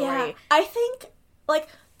the story. Yeah, I think, like,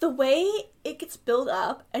 the way it gets built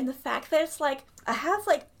up and the fact that it's, like, I have,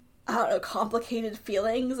 like, I don't know, complicated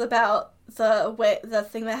feelings about the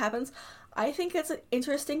thing that happens. I think it's an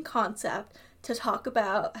interesting concept to talk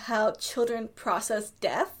about how children process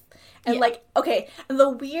death. And, like, okay, the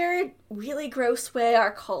weird, really gross way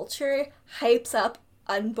our culture hypes up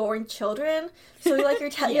unborn children. So, like, you're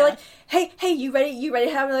like, hey, you ready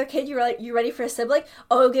to have another kid? You ready for a sibling?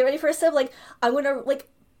 Oh, get ready for a sibling. I'm gonna, like,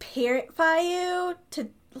 parentify you to,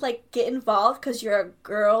 like, get involved because you're a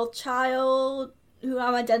girl child who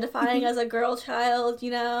I'm identifying as a girl child,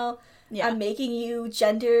 you know? Yeah. I'm making you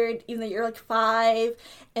gendered even though you're, like, 5,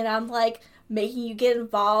 and I'm, like, making you get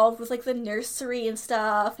involved with, like, the nursery and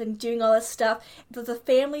stuff and doing all this stuff. That the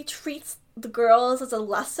family treats the girls as a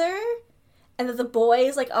lesser, and that the boy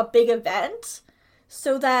is, like, a big event,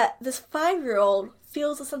 so that this 5-year-old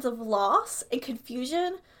feels a sense of loss and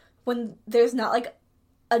confusion when there's not, like,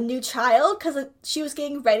 a new child, because she was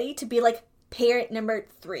getting ready to be, like, parent number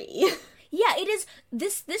 3. Yeah, it is,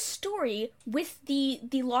 this story with the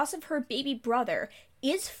loss of her baby brother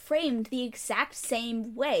is framed the exact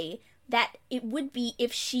same way that it would be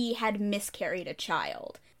if she had miscarried a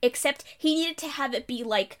child. except he needed to have it be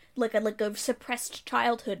like a suppressed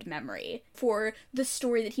childhood memory for the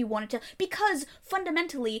story that he wanted to, because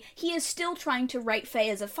fundamentally he is still trying to write Faye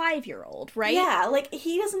as a 5-year-old, right? Yeah, like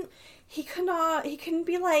he couldn't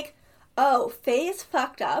be like, oh, Faye is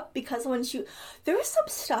fucked up because there was some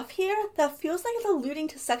stuff here that feels like it's alluding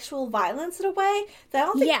to sexual violence in a way that I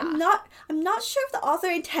don't think, I'm not sure if the author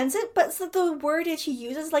intends it, but so the wordage he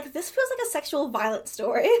uses, like, this feels like a sexual violence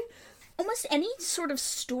story. Almost any sort of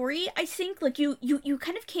story, I think, like, you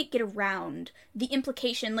kind of can't get around the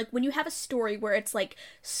implication, like, when you have a story where it's, like,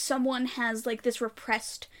 someone has, like, this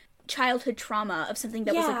repressed childhood trauma of something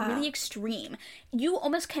that was, like, really extreme, you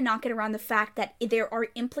almost cannot get around the fact that there are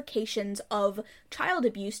implications of child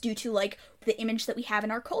abuse due to, like, the image that we have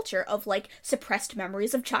in our culture of, like, suppressed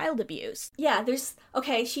memories of child abuse. Yeah,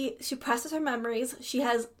 she suppresses her memories, she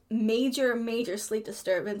has major sleep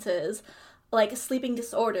disturbances, like, sleeping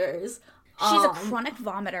disorders. She's a chronic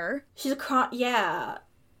vomiter.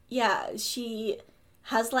 Yeah, she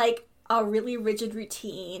has, like, a really rigid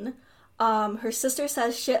routine. Her sister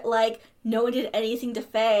says shit like, no one did anything to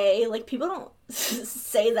Faye. Like, people don't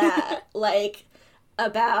say that, like,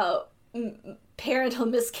 about parental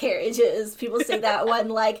miscarriages. People say that when,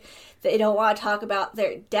 like, they don't want to talk about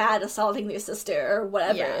their dad assaulting their sister or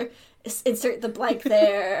whatever. Yeah. Insert the blank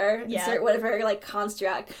there. Insert whatever, like,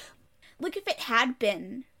 construct. Like, if it had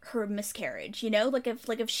been her miscarriage, you know? Like,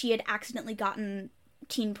 if she had accidentally gotten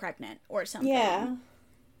teen pregnant or something. Yeah.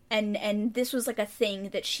 And this was, like, a thing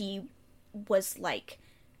that she was, like,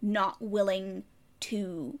 not willing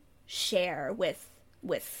to share with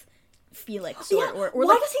Felix, or why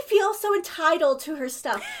like, does he feel so entitled to her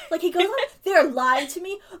stuff? Like, he goes on, they're lying to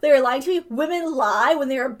me, women lie when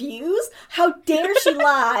they're abused, how dare she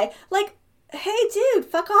lie? Like, hey dude,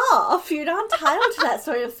 fuck off, you're not entitled to that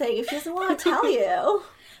sort of thing if she doesn't want to tell you.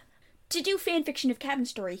 To do fanfiction of Cabin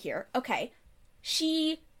Story here, okay,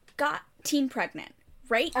 she got teen pregnant,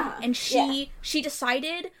 right? And she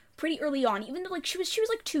decided pretty early on, even though, like, she was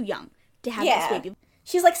like too young to have this baby.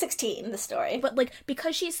 She's like 16 in the story. But, like,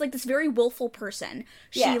 because she's, like, this very willful person,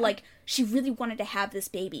 she really wanted to have this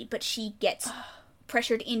baby, but she gets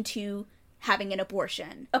pressured into having an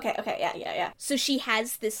abortion. Okay, yeah. So she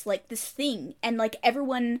has this, like, this thing, and, like,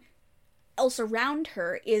 everyone else around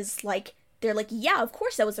her is, like, they're like, yeah, of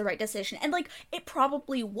course that was the right decision. And, like, it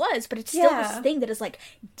probably was, but it's still this thing that is, like,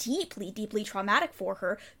 deeply traumatic for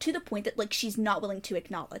her, to the point that, like, she's not willing to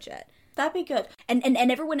acknowledge it. That'd be good. And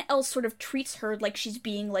everyone else sort of treats her like she's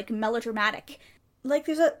being, like, melodramatic. Like,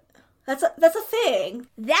 that's a thing.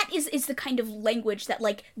 That is the kind of language that,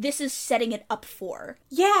 like, this is setting it up for.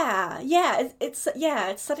 Yeah, it's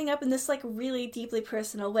setting up in this, like, really deeply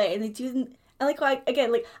personal way, and they do. And, like,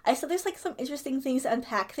 again, like, I said there's, like, some interesting things to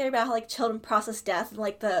unpack there about how, like, children process death and,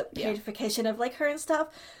 like, the purification of, like, her and stuff.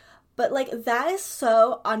 But, like, that is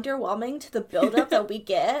so underwhelming to the build-up that we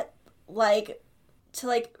get, like, to,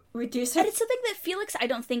 like, reduce her. And it's something that Felix, I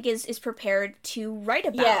don't think, is prepared to write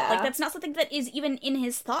about. Yeah. Like, that's not something that is even in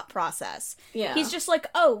his thought process. Yeah. He's just like,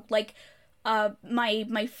 oh, like,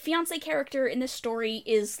 my fiance character in this story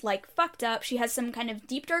is, like, fucked up. She has some kind of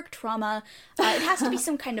deep, dark trauma. It has to be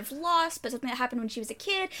some kind of loss, but something that happened when she was a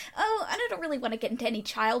kid. Oh, I don't really want to get into any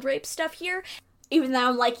child rape stuff here. Even though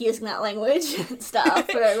I'm, like, using that language stuff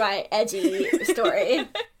for my edgy story.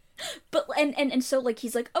 But, and so, like,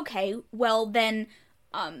 he's like, okay, well, then,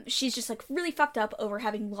 she's just, like, really fucked up over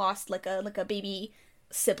having lost, like a baby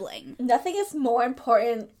sibling. Nothing is more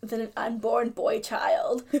important than an unborn boy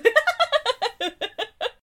child.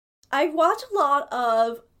 I watch a lot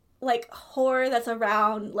of, like, horror that's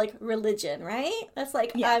around, like, religion, right? That's,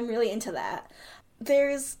 like, I'm really into that.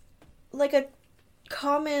 There's, like, a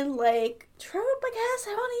common, like, trope, I guess,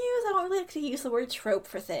 I don't really like to use the word trope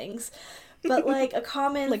for things. But, like, a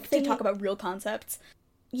common like, thing... to talk about real concepts.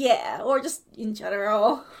 Yeah, or just in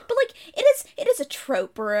general. But, like, it is a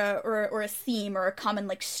trope or a theme or a common,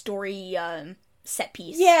 like, story, set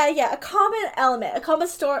piece. Yeah, a common element, a common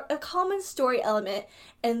story element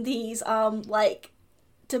in these, like,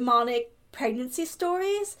 demonic pregnancy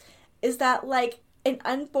stories is that, like, an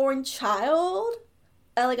unborn child,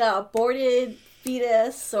 like, an aborted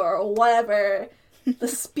fetus or whatever, the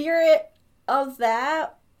spirit of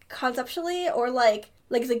that, conceptually, or, like,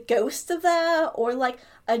 the ghost of that, or, like,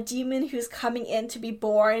 a demon who's coming in to be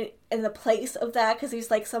born in the place of that, because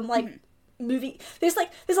there's, like, some, like, movie, there's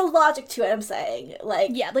a logic to it, I'm saying,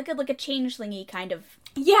 like... Yeah, like a changeling-y kind of...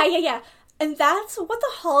 Yeah. And that's what the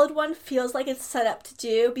Hollowed one feels like it's set up to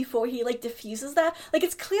do before he, like, diffuses that. Like,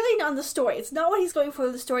 it's clearly not in the story. It's not what he's going for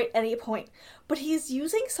in the story at any point. But he's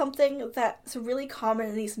using something that's really common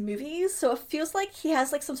in these movies, so it feels like he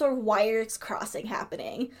has, like, some sort of wires crossing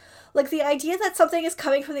happening. Like, the idea that something is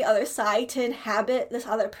coming from the other side to inhabit this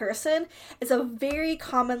other person is a very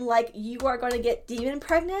common, like, you are going to get demon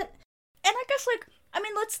pregnant. And I guess, like, I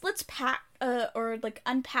mean, let's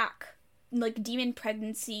unpack like demon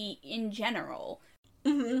pregnancy in general,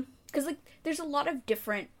 because like there's a lot of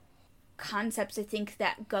different concepts I think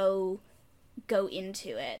that go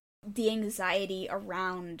into it. The anxiety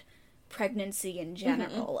around pregnancy in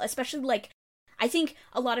general, especially like I think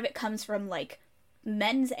a lot of it comes from like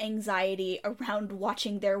men's anxiety around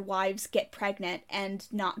watching their wives get pregnant and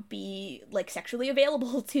not be like sexually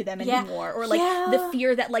available to them anymore, or like the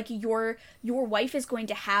fear that like your wife is going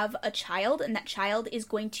to have a child and that child is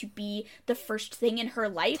going to be the first thing in her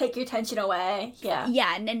life, take your attention away,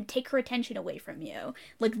 and take her attention away from you.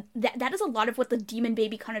 Like that is a lot of what the demon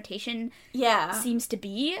baby connotation seems to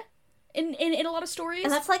be in a lot of stories.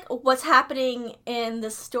 And that's like what's happening in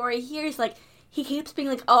this story here is like he keeps being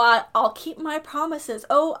like, oh, I'll keep my promises.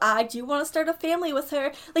 Oh, I do want to start a family with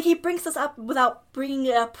her. Like, he brings this up without bringing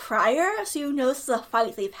it up prior, so you know this is a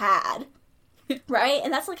fight they've had. Right?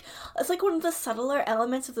 And that's like one of the subtler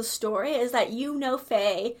elements of the story is that you know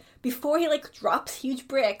Faye, before he, like, drops huge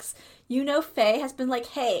bricks, you know Faye has been like,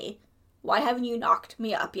 hey, why haven't you knocked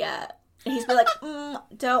me up yet? And he's been like,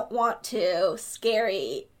 don't want to.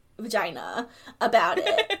 Scary vagina about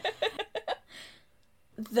it.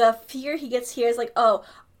 The fear he gets here is like, oh,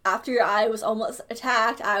 after I was almost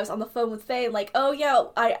attacked, I was on the phone with Faye, like, oh yeah,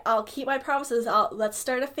 I'll keep my promises, let's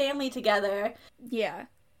start a family together. Yeah.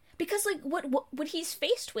 Because, like, what he's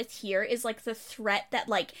faced with here is, like, the threat that,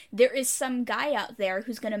 like, there is some guy out there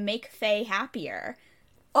who's gonna make Faye happier.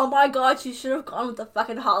 Oh my god, you should have gone with the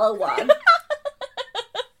fucking Hollow one.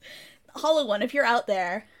 Hollow one, if you're out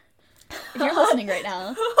there. If you're listening right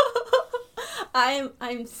now.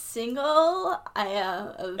 I'm single, I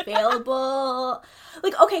am available.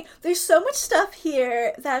 Like, okay, there's so much stuff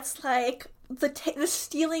here that's, like, the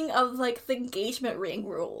stealing of, like, the engagement ring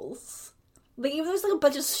rules. Like, even there's, like, a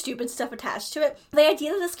bunch of stupid stuff attached to it. The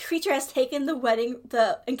idea that this creature has taken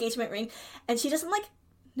the engagement ring, and she doesn't, like,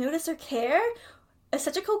 notice or care is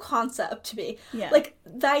such a cool concept to me. Yeah. Like,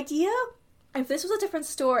 the idea, if this was a different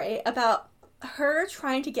story about her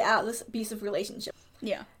trying to get out of this abusive relationship.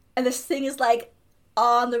 Yeah. And this thing is, like,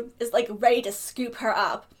 ready to scoop her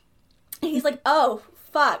up. And he's like, oh,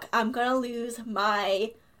 fuck, I'm gonna lose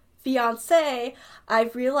my fiancé.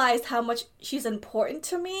 I've realized how much she's important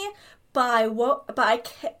to me,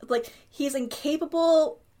 he's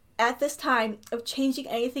incapable at this time of changing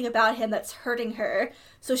anything about him that's hurting her,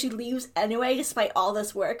 so she leaves anyway despite all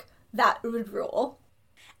this work. That would rule.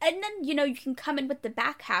 And then, you know, you can come in with the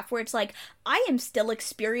back half where it's like, I am still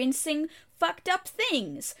experiencing fucked up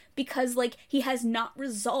things because, like, he has not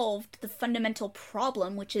resolved the fundamental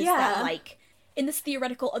problem, which is that, like, in this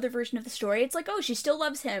theoretical other version of the story, it's like, oh, she still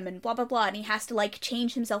loves him and blah, blah, blah, and he has to, like,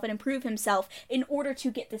 change himself and improve himself in order to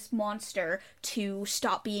get this monster to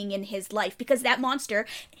stop being in his life, because that monster,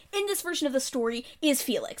 in this version of the story, is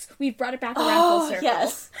Felix. We've brought it back around full circle.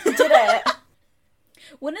 Yes, we did it.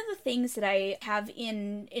 One of the things that I have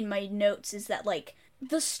in my notes is that, like,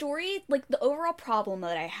 the story, like, the overall problem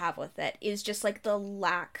that I have with it is just, like, the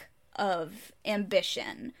lack of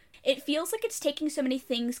ambition. It feels like it's taking so many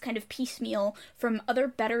things kind of piecemeal from other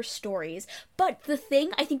better stories, but the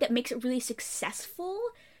thing I think that makes it really successful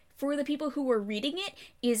for the people who are reading it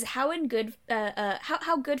is how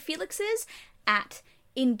good Felix is at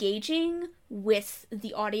engaging with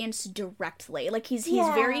the audience directly. Like, he's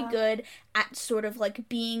very good at sort of, like,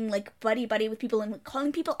 being, like, buddy-buddy with people and, like,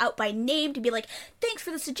 calling people out by name to be like, thanks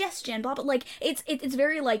for the suggestion, blah, blah, like, it's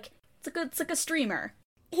very, like, it's like a streamer.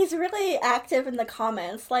 He's really active in the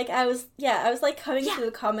comments. Like, I was like, coming through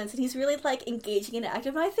the comments, and he's really, like, engaging and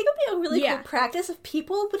active, and I think it would be a really cool practice if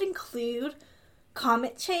people would include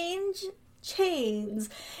comment chains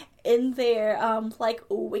in their, like,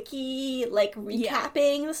 wiki, like,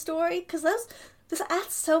 recapping the story, because this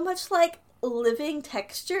adds so much, like, living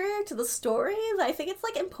texture to the story that I think it's,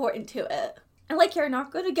 like, important to it. And, like, you're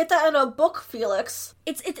not going to get that in a book, Felix.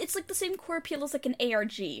 It's like the same core appeal as, like, an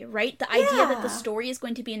ARG, right? The idea that the story is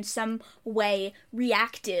going to be in some way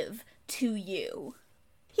reactive to you.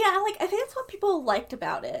 Yeah, like, I think that's what people liked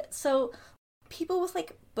about it. So, people with,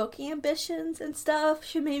 like, book ambitions and stuff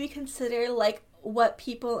should maybe consider, like, what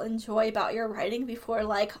people enjoy about your writing before,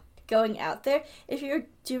 like, going out there. If you're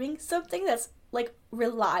doing something that's like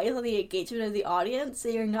relies on the engagement of the audience,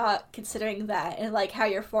 and you're not considering that and like how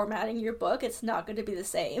you're formatting your book, it's not going to be the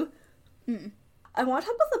same. I want to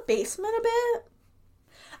talk about the basement a bit.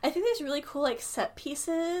 I think there's really cool like set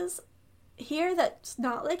pieces here that's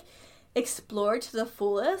not like explored to the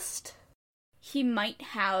fullest. He might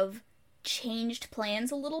have changed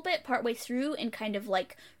plans a little bit partway through and kind of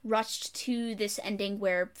like rushed to this ending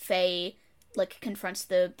where Faye like confronts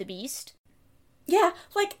the beast. Yeah,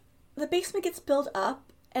 like the basement gets built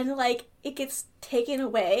up and like it gets taken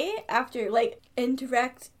away after like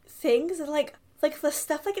indirect things, and like the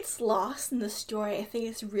stuff that gets lost in the story I think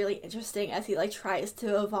is really interesting as he like tries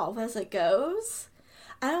to evolve as it goes.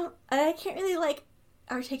 I can't really like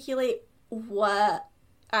articulate what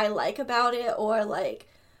I like about it or like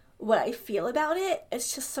what I feel about it.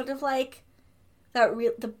 It's just sort of like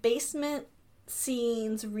the basement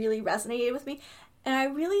scenes really resonated with me, and I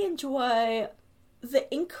really enjoy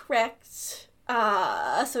the incorrect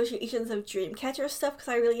associations of Dreamcatcher stuff because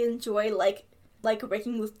I really enjoy like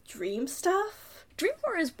working with dream stuff. Dream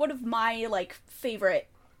horror is one of my like favorite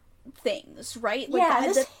things, right? Like, yeah,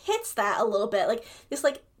 this hits that a little bit. Like this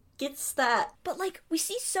like gets that, but like we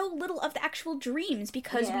see so little of the actual dreams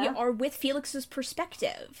because we are with Felix's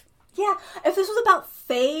perspective. Yeah, if this was about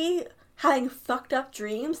Faye having fucked up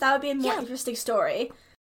dreams, that would be a more interesting story.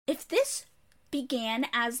 If this began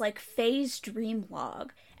as like Faye's dream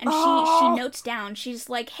log, and she notes down, she's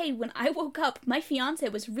like, hey, when I woke up, my fiance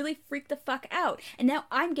was really freaked the fuck out, and now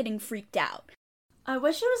I'm getting freaked out. I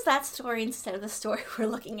wish it was that story instead of the story we're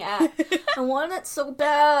looking at. I want it so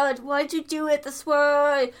bad. Why'd you do it this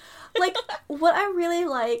way? Like, what I really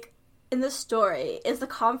like in the story is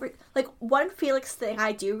the like, one Felix thing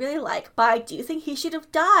I do really like, but I do think he should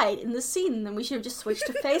have died in the scene, and then we should have just switched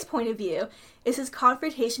to Faye's point of view, is his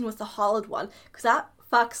confrontation with the Hollowed One, because that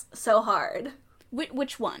fucks so hard.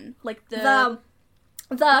 Which one? Like the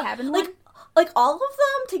cabin one? Like all of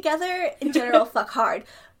them together in general fuck hard.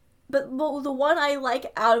 But the one I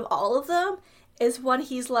like out of all of them is when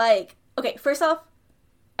he's like, okay, first off,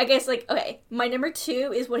 I guess, like, okay, my number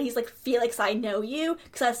 2 is when he's like, Felix, I know you,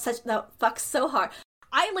 because that fucks so hard.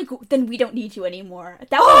 I like, then we don't need you anymore.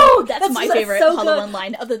 That's my favorite so Halloween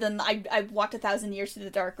line, other than I walked 1,000 years through the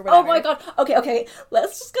dark or whatever. Oh my god, okay,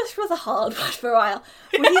 let's just go through the Hollowed One for a while.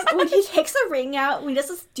 When he takes the ring out, when he does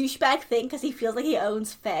this douchebag thing because he feels like he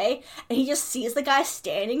owns Faye, and he just sees the guy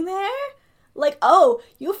standing there, like, oh,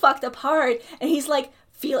 you fucked up hard, and he's like,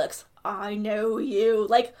 Felix, I know you,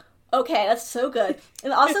 like, okay, that's so good.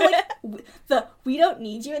 And also, like, the we don't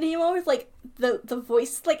need you anymore with, like, the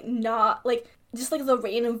voice, like, not, like, just, like, the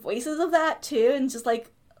random voices of that, too, and just, like,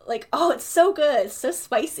 oh, it's so good, it's so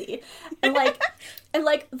spicy. And, like,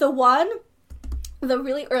 the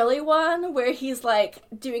really early one, where he's, like,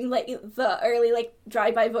 doing, like, the early, like,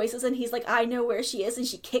 drive-by voices, and he's like, I know where she is, and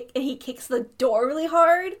he kicks the door really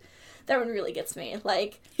hard. That one really gets me,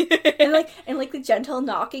 like, and the gentle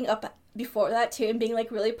knocking up before that, too, and being, like,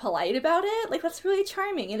 really polite about it, like, that's really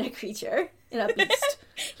charming in a creature, in a beast.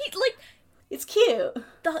 It's cute.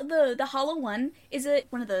 The Hollow One is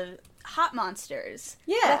one of the hot monsters.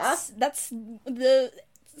 Yeah. That's the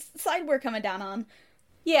side we're coming down on.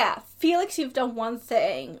 Yeah, Felix, you've done one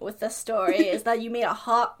thing with this story, is that you made a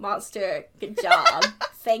hot monster. Good job.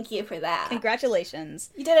 Thank you for that. Congratulations.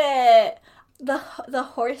 You did it! The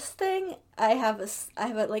horse thing, I have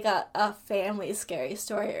a family scary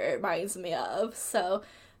story it reminds me of. So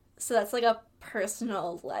that's like a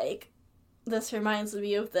personal, like, this reminds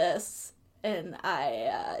me of this, and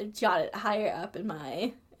I jot it higher up in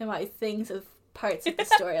my things of parts of the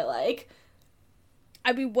story I like.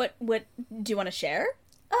 I mean, what do you want to share?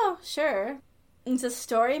 Oh, sure. It's a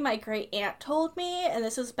story my great aunt told me, and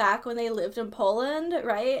this was back when they lived in Poland,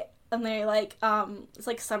 right? And they're like, it's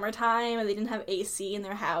like summertime, and they didn't have AC in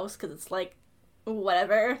their house, because it's like,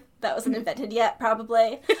 whatever, that wasn't invented yet,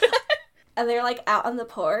 probably. And they're like out on the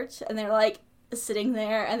porch, and they're like sitting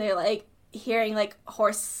there, and they're like hearing like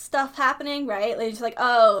horse stuff happening, right? They're just like,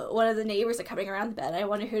 oh, one of the neighbors are coming around the bed, I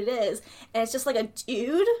wonder who it is. And it's just like a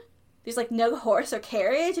dude. There's like no horse or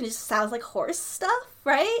carriage, and it just sounds like horse stuff,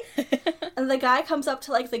 right? And the guy comes up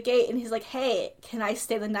to like the gate, and he's like, hey, can I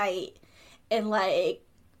stay the night? And like,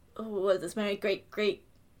 what is this, my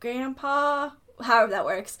great-great-grandpa, however that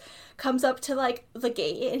works, comes up to, like, the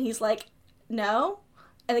gate, and he's like, no?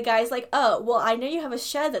 And the guy's like, oh, well, I know you have a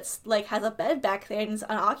shed that's, like, has a bed back there and is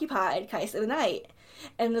unoccupied. Can I stay the night?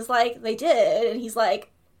 And it's like, they did, and he's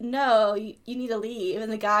like, no, you need to leave.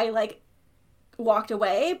 And the guy, like, walked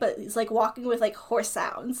away, but he's, like, walking with, like, horse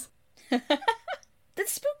sounds.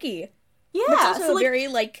 That's spooky. Yeah. That's also a very,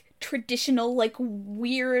 like, traditional, like,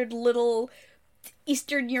 weird little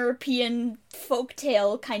Eastern European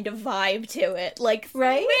folktale kind of vibe to it. Like,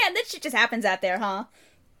 right? Man, that shit just happens out there, huh?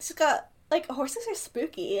 It's got, like, horses are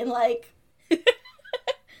spooky, and, like,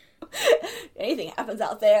 anything happens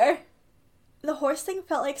out there. The horse thing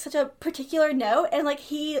felt like such a particular note, and, like,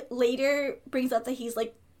 he later brings up that he's,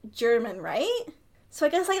 like, German, right? So I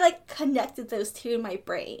guess I, like, connected those two in my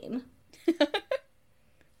brain.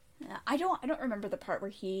 I don't remember the part where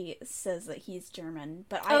he says that he's German,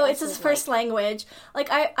 but it's his first language. Like,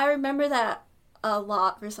 I remember that a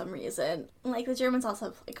lot for some reason. Like, the Germans also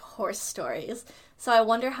have, like, horse stories. So I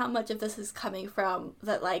wonder how much of this is coming from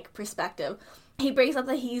that, like, perspective. He brings up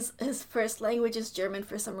that his first language is German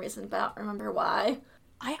for some reason, but I don't remember why.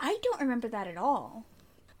 I don't remember that at all.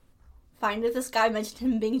 Find if this guy mentioned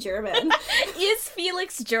him being German. Is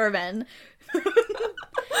Felix German?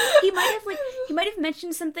 He might have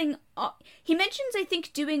mentioned something. He mentions, I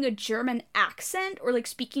think, doing a German accent or like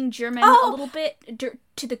speaking German a little bit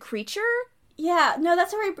to the creature. Yeah, no,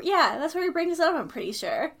 that's where he brings it up. I'm pretty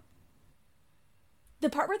sure. The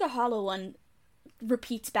part where the Hollow One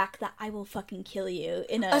repeats back that "I will fucking kill you"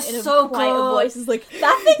 in a so quiet voice is like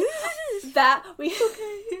that thing.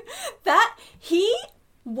 That he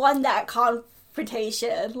won that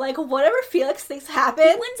confrontation. Like, whatever Felix thinks happened,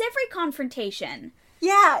 he wins every confrontation.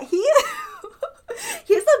 Yeah, he's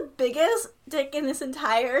the biggest dick in this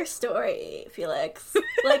entire story, Felix.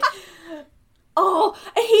 Like, and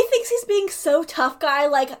he thinks he's being so tough guy,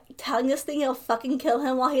 like, telling this thing he'll fucking kill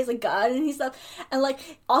him while he has a gun and he's stuff. And, like,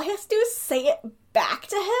 all he has to do is say it back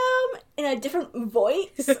to him in a different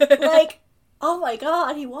voice. Like, oh my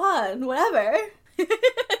god, he won. Whatever.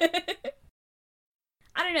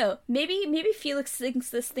 I don't know. Maybe Felix thinks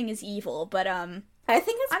this thing is evil, but I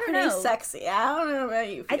think it's pretty sexy. I don't know about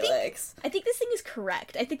you, Felix. I think this thing is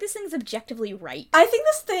correct. I think this thing is objectively right. I think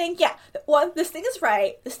this thing, this thing is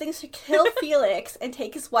right. This thing should kill Felix and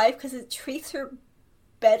take his wife because it treats her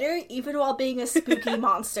better even while being a spooky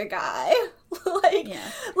monster guy. Like,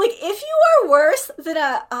 if you are worse than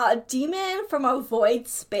a demon from a void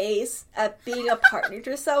space at being a partner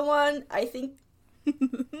to someone, I think...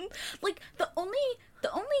 Like, the only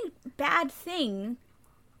bad thing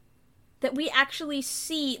that we actually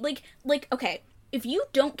see, like, okay, if you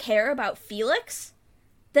don't care about Felix,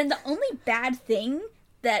 then the only bad thing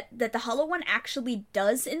that the Hollow One actually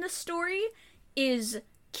does in the story is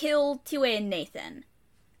kill Tue and Nathan.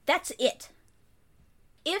 That's it.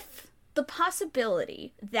 If the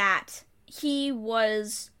possibility that he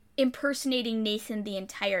was impersonating Nathan the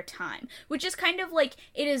entire time, which is kind of like,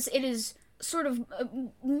 it is sort of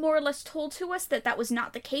more or less told to us that was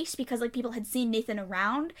not the case because, like, people had seen Nathan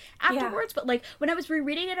around afterwards, but, like, when I was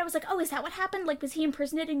rereading it, I was like, oh, is that what happened? Like, was he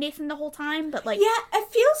impersonating Nathan the whole time? But, like... Yeah, it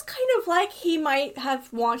feels kind of like he might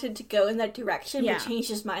have wanted to go in that direction, but changed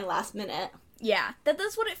his mind last minute. Yeah,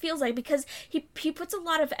 that's what it feels like, because he puts a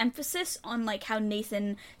lot of emphasis on, like, how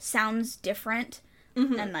Nathan sounds different,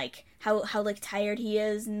 and, like, how like, tired he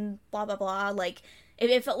is, and blah, blah, blah, like...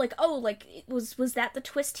 It felt like, oh, like, was that the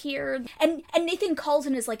twist here? And Nathan calls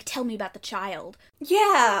and is like, tell me about the child.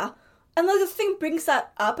 Yeah. And, like, this thing brings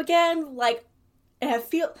that up again, like, and I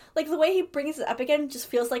feel, like, the way he brings it up again just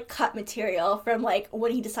feels like cut material from, like,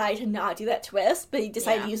 when he decided to not do that twist, but he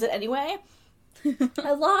decided to use it anyway.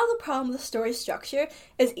 A lot of the problem with the story structure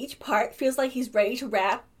is each part feels like he's ready to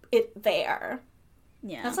wrap it there.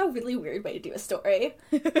 Yeah. That's a really weird way to do a story.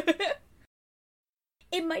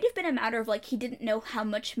 It might have been a matter of, like, he didn't know how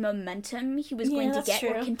much momentum he was going to get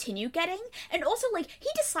or continue getting. And also, like, he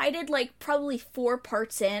decided, like, probably 4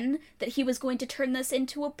 parts in that he was going to turn this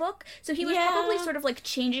into a book. So he was probably sort of, like,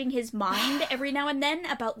 changing his mind every now and then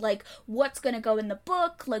about, like, what's going to go in the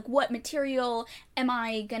book, like, what material am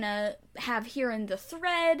I going to have here in the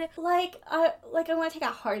thread. I want to take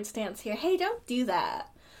a hard stance here. Hey, don't do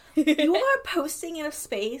that. You are posting in a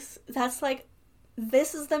space that's, like,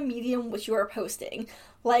 this is the medium which you are posting.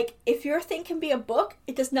 Like, if your thing can be a book,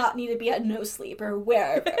 it does not need to be at No Sleep or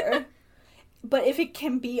wherever. But if it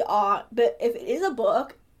is a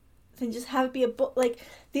book, then just have it be a book. Like,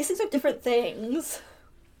 these things are different things.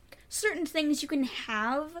 Certain things you can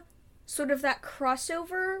have sort of that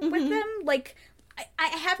crossover with them. Like, I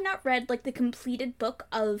have not read, like, the completed book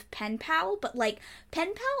of Pen Pal, but, like,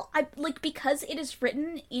 Pen Pal, because it is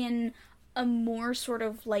written in a more sort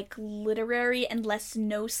of, like, literary and less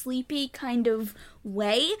no-sleepy kind of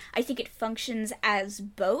way, I think it functions as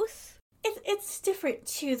both. It's different,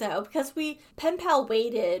 too, though, because Pen Pal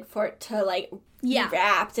waited for it to, like, be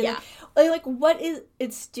wrapped, and, like, what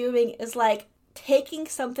it's doing is, like, taking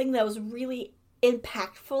something that was really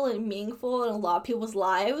impactful and meaningful in a lot of people's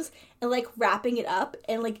lives, and like wrapping it up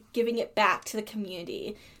and like giving it back to the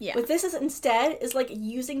community. Yeah. What this is instead is like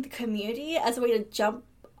using the community as a way to jump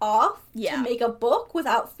off to make a book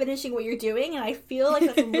without finishing what you're doing, and I feel like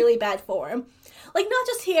that's really bad form. Like, not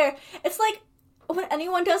just here. It's like when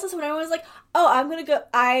anyone does this, when everyone's like, oh,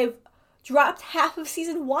 I've dropped half of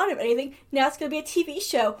season 1 of anything, now it's gonna be a TV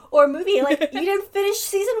show or a movie. Like, you didn't finish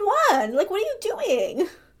season 1. Like, what are you doing?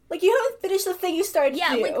 Like, you haven't finished the thing you started to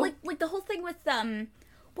do. Yeah, like the whole thing with,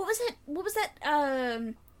 what was it? What was that,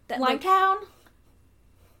 that Limetown?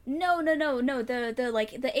 No,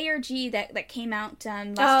 the ARG that came out,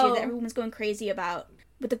 last year that everyone was going crazy about.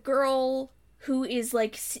 With the girl who is,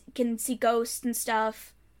 like, can see ghosts and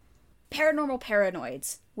stuff. Paranormal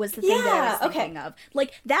Paranoids was the thing that I was thinking of.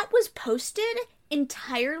 Like, that was posted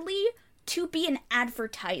entirely to be an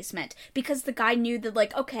advertisement, because the guy knew that,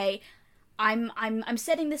 like, okay, I'm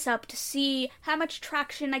setting this up to see how much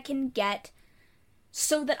traction I can get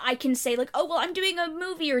so that I can say, like, oh, well, I'm doing a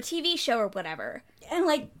movie or TV show or whatever. And,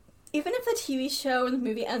 like, even if the TV show and the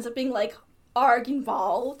movie ends up being, like, ARG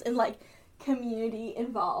involved and, like, community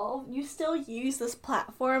involved, you still use this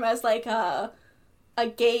platform as, like, a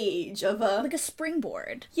gauge of a... Like a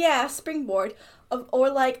springboard. Yeah, springboard. Or,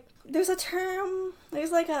 like, there's a term,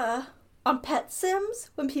 there's, like, on Pet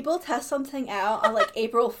Sims, when people test something out on, like,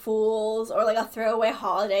 April Fools or, like, a throwaway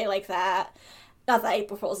holiday like that. Not that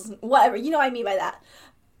April Fools isn't... Whatever, you know what I mean by that.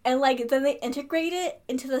 And, like, then they integrate it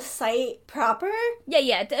into the site proper.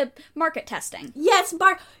 Yeah, the market testing. Yes,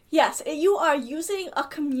 yes, you are using a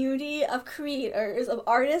community of creators, of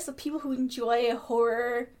artists, of people who enjoy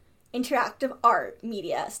horror, interactive art,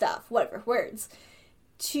 media, stuff, whatever, words,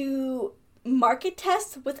 to market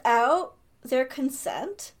test without their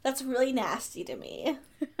consent. That's really nasty to me.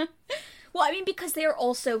 Well, I mean, because they're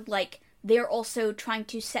also trying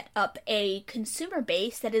to set up a consumer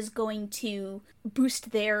base that is going to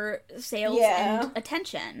boost their sales and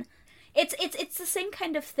attention. It's the same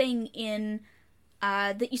kind of thing in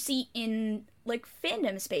that you see in, like,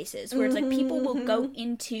 fandom spaces, where it's like people will go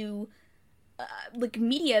into like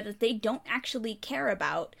media that they don't actually care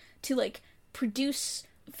about to, like, produce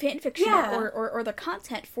fanfiction or the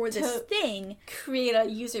content for this thing, create a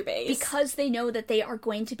user base, because they know that they are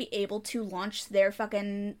going to be able to launch their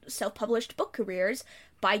fucking self-published book careers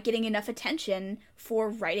by getting enough attention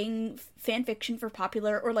for writing fanfiction for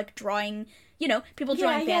popular, or, like, drawing, you know, people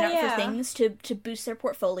drawing fan art for things to boost their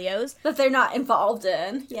portfolios that they're not involved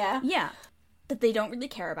in. That they don't really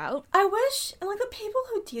care about. I wish, like, the people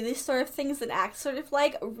who do these sort of things and act sort of,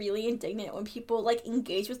 like, really indignant when people, like,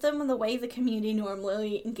 engage with them in the way the community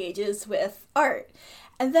normally engages with art.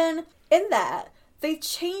 And then, in that, they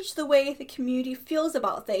change the way the community feels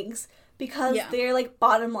about things because their, like,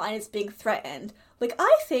 bottom line is being threatened. Like,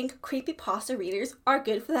 I think creepypasta readers are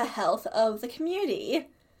good for the health of the community.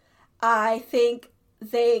 I think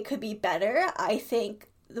they could be better. I think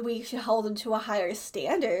we should hold them to a higher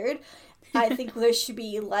standard. I think there should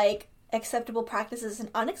be, like, acceptable practices and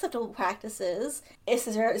unacceptable practices,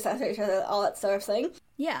 etc., all that sort of thing.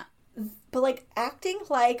 Yeah. But, like, acting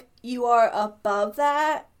like you are above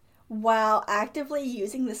that while actively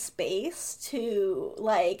using the space to,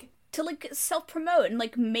 like... To, like, self-promote and,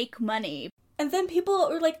 like, make money. And then people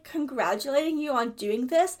are, like, congratulating you on doing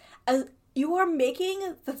this, as you are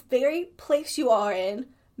making the very place you are in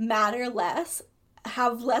matter less,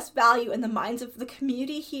 have less value in the minds of the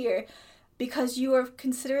community here, because you are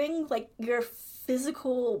considering, like, your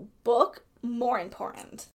physical book more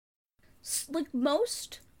important. Like,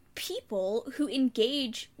 most people who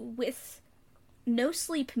engage with no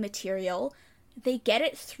sleep material, they get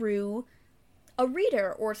it through a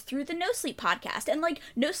reader or through the No Sleep podcast. And, like,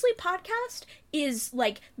 No Sleep podcast is,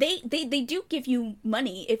 like, they do give you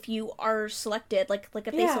money if you are selected, like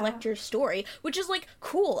if they select your story, which is, like,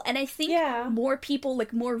 cool. And I think more people,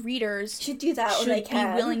 like, more readers should do that when they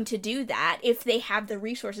can. Be willing to do that if they have the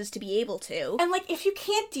resources to be able to. And, like, if you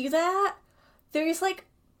can't do that, there's, like,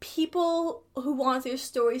 people who want their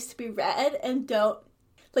stories to be read and don't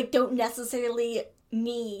necessarily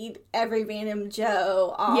need every random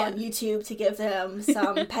Joe on YouTube to give them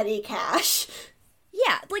some petty cash.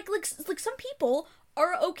 Yeah, like some people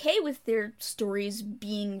are okay with their stories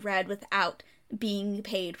being read without being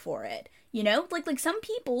paid for it. You know? Like some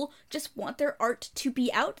people just want their art to be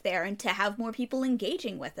out there and to have more people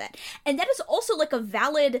engaging with it. And that is also, like, a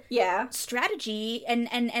valid strategy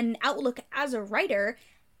and outlook as a writer,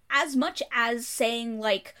 as much as saying,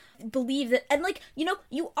 like, believe that, and, like, you know,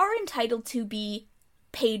 you are entitled to be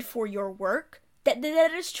paid for your work. That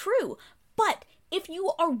is true. But if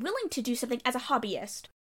you are willing to do something as a hobbyist,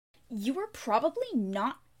 you are probably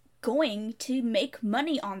not going to make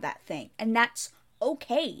money on that thing, and that's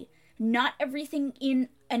okay. Not everything in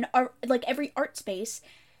an art, like every art space,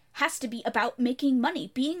 has to be about making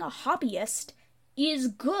money. Being a hobbyist is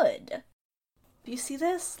good. Do you see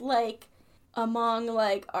this, like, among,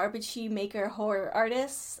 like, RPG Maker horror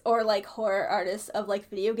artists, or, like, horror artists of, like,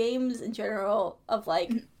 video games in general, of,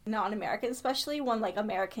 like, non-American especially, when, like,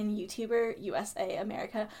 American YouTuber, USA,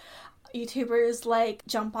 America, YouTubers, like,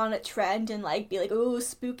 jump on a trend and, like, be like, ooh,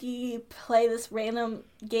 spooky, play this random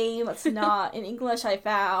game that's not in English I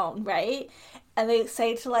found, right? And they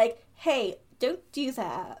say to, like, hey, don't do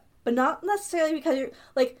that. But not necessarily because you're,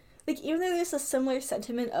 like, even though there's a similar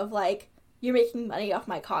sentiment of, like, you're making money off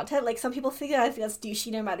my content, like, some people think that I think that's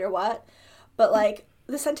douchey no matter what, but, like,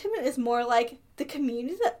 the sentiment is more, like, the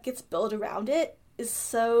community that gets built around it is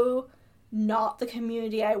so not the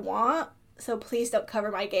community I want, so please don't cover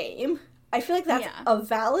my game. I feel like that's a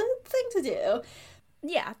valid thing to do.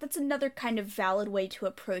 Yeah, that's another kind of valid way to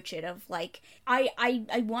approach it, of, like,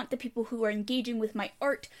 I want the people who are engaging with my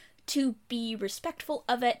art to be respectful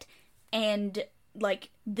of it, and, like,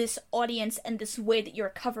 this audience and this way that you're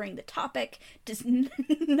covering the topic does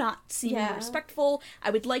not seem respectful.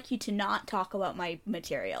 I would like you to not talk about my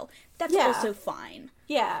material. That's also fine.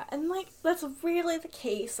 Yeah, and, like, that's really the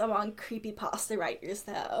case among creepypasta writers,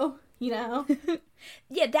 though, you know?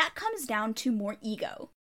 Yeah, that comes down to more ego.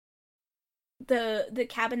 The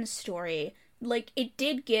cabin story, like, it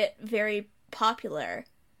did get very popular.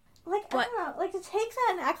 Like, but, I don't know, like, to take that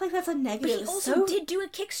and act like that's a negative. But he also did do a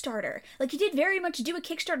Kickstarter. Like, he did very much do a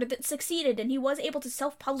Kickstarter that succeeded, and he was able to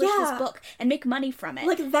self-publish his book and make money from it.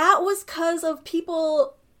 Like, that was because of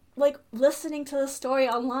people, like, listening to the story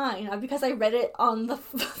online, not because I read it on the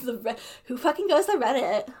who fucking goes to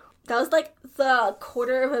Reddit? That was, like, the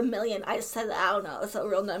 250,000, I said, I don't know if that's a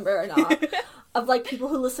real number or not, of, like, people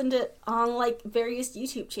who listened to it on, like, various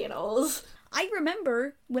YouTube channels. I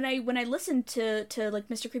remember when I listened to like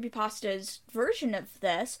Mr. Creepypasta's version of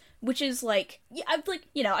this, which is like,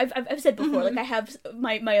 I've said before, like, I have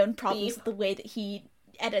my own problems with the way that he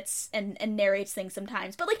edits and narrates things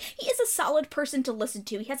sometimes, but, like, he is a solid person to listen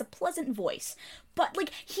to. He has a pleasant voice, but,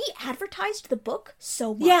 like, he advertised the book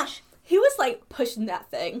so much. Yeah, he was, like, pushing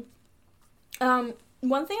that thing.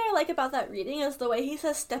 One thing I like about that reading is the way he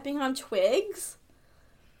says stepping on twigs.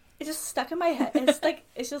 It just stuck in my head. It's like,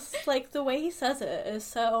 it's just, like, the way he says it is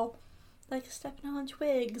so, like, stepping on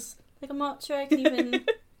twigs. Like, I'm not sure I can even,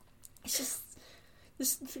 it's just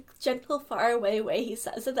this gentle, far away way he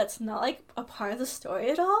says it that's not, like, a part of the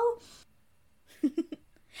story at all.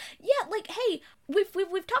 Yeah, like, hey,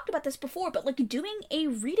 we've talked about this before, but, like, doing a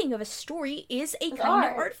reading of a story is a kind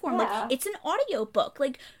of art form. Yeah. Like, it's an audiobook.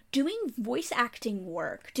 Like, doing voice acting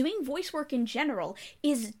work, doing voice work in general,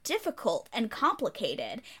 is difficult and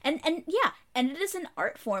complicated. And it is an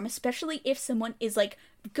art form, especially if someone is, like,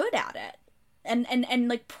 good at it and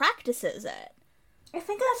like, practices it. I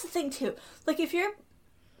think that's the thing, too. Like, if you're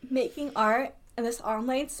making art in this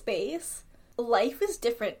online space, life is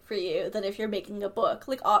different for you than if you're making a book.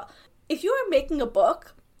 Like, if you are making a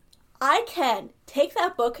book, I can take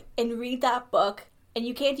that book and read that book, and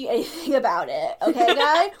you can't do anything about it, okay,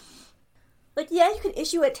 guy? Like, yeah, you can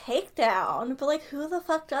issue a takedown, but, like, who the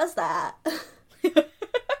fuck does that?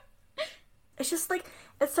 It's just, like,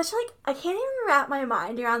 it's such, like, I can't even wrap my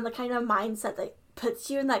mind around the kind of mindset that puts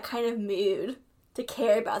you in that kind of mood to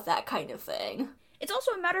care about that kind of thing. It's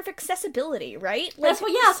also a matter of accessibility, right? Like, that's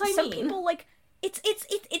what I mean. Some people, like,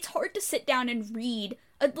 it's hard to sit down and read,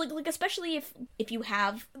 like especially if you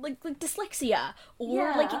have like dyslexia or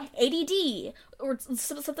like ADD or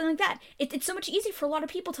something like that. It's so much easier for a lot of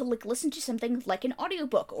people to, like, listen to something like an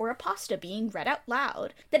audiobook or a pasta being read out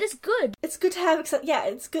loud. That is good. It's good to have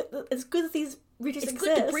it's good that these readers exist.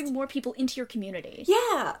 It's good to bring more people into your community.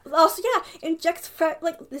 Yeah. Also, inject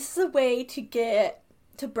like, this is a way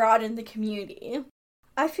to broaden the community.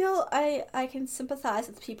 I feel I can sympathize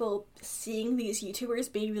with people seeing these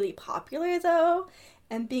YouTubers being really popular, though,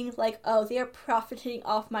 and being like, oh, they are profiting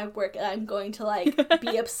off my work and I'm going to, like,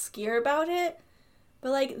 be obscure about it.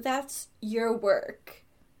 But, like, that's your work.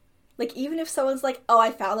 Like, even if someone's like, oh,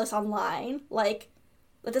 I found this online, like,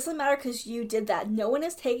 it doesn't matter because you did that. No one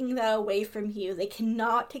is taking that away from you. They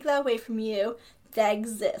cannot take that away from you. That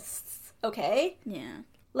exists, okay? Yeah.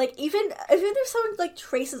 Like, even if someone, like,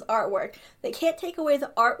 traces artwork, they can't take away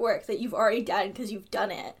the artwork that you've already done because you've done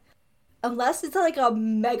it. Unless it's, like, a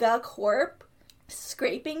mega corp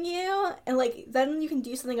scraping you, and, like, then you can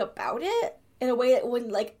do something about it in a way that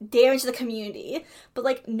wouldn't, like, damage the community. But,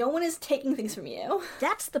 like, no one is taking things from you.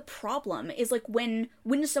 That's the problem, is, like, when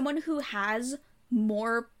someone who has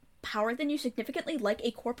more power than you significantly, like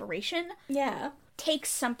a corporation, takes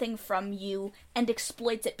something from you and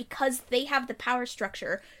exploits it because they have the power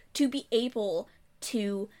structure to be able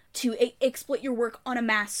to exploit your work on a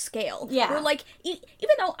mass scale. Yeah. Where, like, even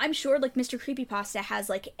though I'm sure, like, Mr. Creepypasta has,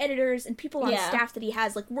 like, editors and people on staff that he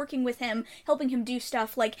has, like, working with him, helping him do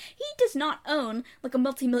stuff, like, he does not own, like, a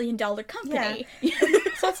multi-million-dollar company. Yeah.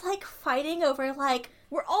 So it's, like, fighting over, like...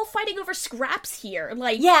 We're all fighting over scraps here,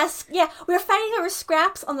 like... Yes, yeah, we're fighting over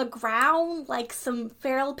scraps on the ground, like some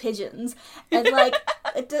feral pigeons, and, like,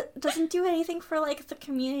 it doesn't do anything for, like, the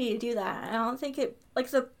community to do that. I don't think it... Like,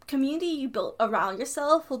 the community you built around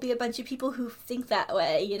yourself will be a bunch of people who think that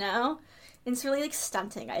way, you know? And it's really, like,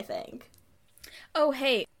 stunting, I think. Oh,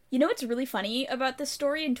 hey, you know what's really funny about this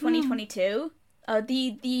story in 2022?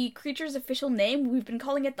 The creature's official name, we've been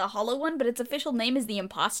calling it the Hollow One, but its official name is the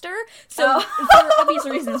Imposter. So, for obvious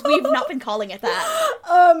reasons, we've not been calling it that.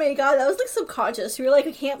 Oh my god, that was, like, subconscious. We were like,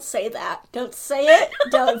 we can't say that. Don't say it.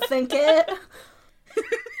 Don't think it.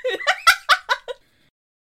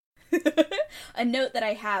 A note that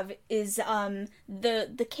I have is,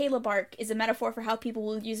 the Caleb arc is a metaphor for how people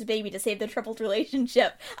will use a baby to save their troubled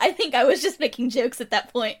relationship. I think I was just making jokes at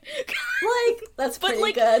that point. Like, that's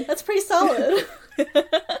pretty good. That's pretty solid.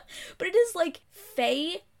 But it is, like,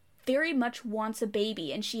 Faye very much wants a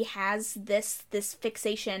baby, and she has this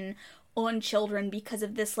fixation on children because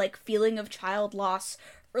of this, like, feeling of child loss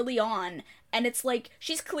early on. And it's like,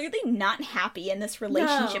 she's clearly not happy in this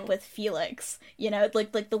relationship with Felix. You know,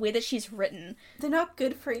 like the way that she's written. They're not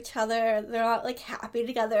good for each other. They're not, like, happy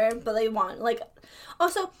together, but they want, like...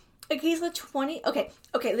 Also, like, he's a 20... Okay,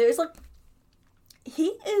 there's, like...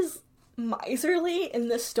 He is miserly in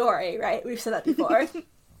this story, right? We've said that before.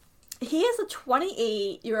 He is a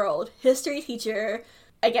 28-year-old history teacher,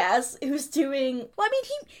 I guess, who's doing... Well, I mean,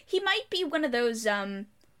 he might be one of those,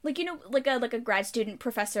 like, you know, like a grad student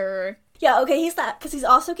professor... Yeah, okay, he's that, because he's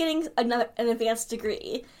also getting an advanced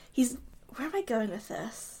degree. Where am I going with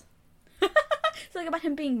this? It's like about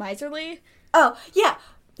him being miserly? Oh, yeah.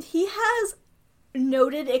 He has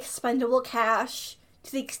noted expendable cash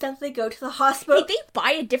to the extent they go to the hospital. Hey, they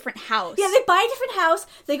buy a different house. Yeah, they buy a different house.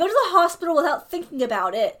 They go to the hospital without thinking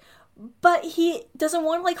about it. But he doesn't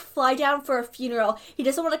want to, like, fly down for a funeral. He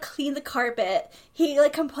doesn't want to clean the carpet. He,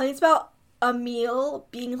 like, complains about a meal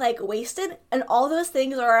being, like, wasted, and all those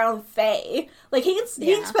things are around Faye. Like, he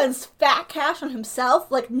spends fat cash on himself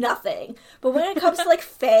like nothing. But when it comes to, like,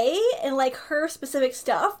 Faye and, like, her specific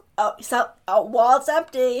stuff, wallet's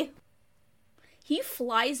empty. He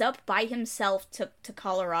flies up by himself to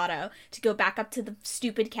Colorado to go back up to the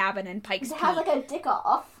stupid cabin in Pikes Peak. To have, like, a dick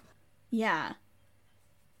off. Yeah.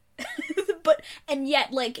 And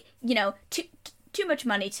yet, like, you know, too much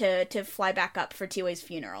money to fly back up for T-Way's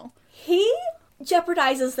funeral. He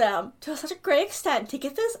jeopardizes them to such a great extent to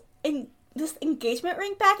get this engagement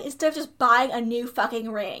ring back instead of just buying a new fucking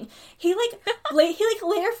ring. He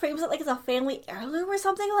later frames it like it's a family heirloom or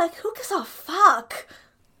something. Like, who gives a fuck?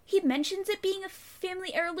 He mentions it being a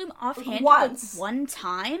family heirloom offhand once. Like, one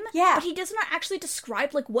time. Yeah. But he does not actually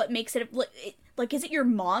describe, like, what makes it, like, is it your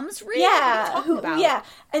mom's ring? Yeah. What are you talking about? Yeah.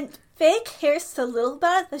 And Faye cares so little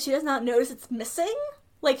about it that she does not notice it's missing.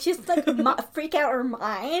 Like, she's, like, freak out her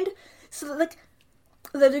mind. So, like,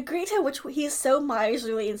 the degree to which he is so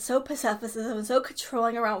miserly and so possessive and so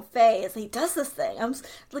controlling around Faye is that he does this thing. I'm,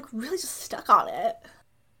 like, really just stuck on it.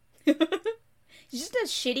 He's just a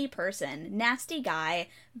shitty person. Nasty guy.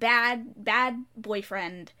 Bad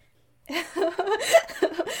boyfriend.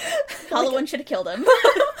 Hollow One should have killed him.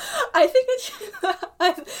 I think it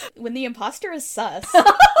should... When the imposter is sus,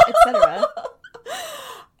 etc.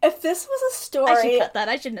 If this was a story... I should cut that.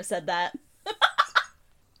 I shouldn't have said that.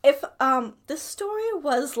 If, this story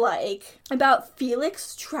was, like, about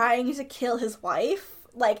Felix trying to kill his wife,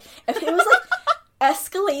 like, if it was, like,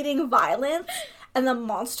 escalating violence, and the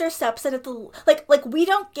monster steps in at the, like, we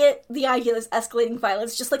don't get the idea there's escalating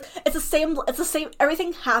violence, just, like, it's the same,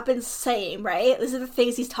 everything happens same, right? These are the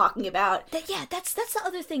things he's talking about. That's the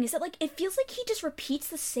other thing, is that, like, it feels like he just repeats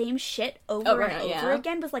the same shit over and over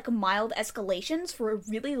again with, like, mild escalations for a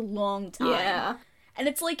really long time. Yeah. And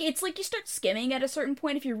it's like you start skimming at a certain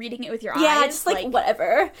point if you're reading it with your eyes. Yeah, just, like,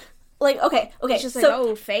 whatever. Like, okay. It's just so,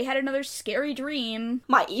 like, Faye had another scary dream.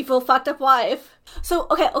 My evil, fucked up wife. So,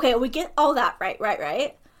 okay, we get all that,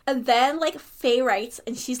 right? And then, like, Faye writes,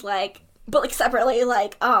 and she's like, but, like, separately,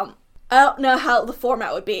 like, I don't know how the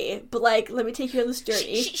format would be, but, like, let me take you on this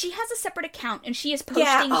journey. She has a separate account, and she is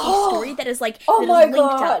posting a story that is, like, linked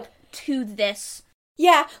up to this.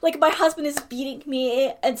 Yeah, like, my husband is beating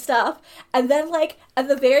me and stuff. And then, like, at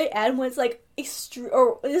the very end, when it's like,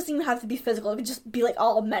 or it doesn't even have to be physical, it could just be, like,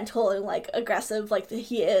 all mental and, like, aggressive, like,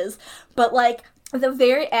 he is. But, like, at the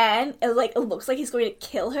very end, it looks like he's going to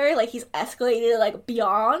kill her, like, he's escalated, like,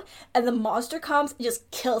 beyond, and the monster comes and just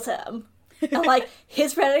kills him. And, like,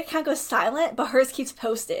 his Reddit account goes silent, but hers keeps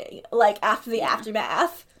posting, like, after the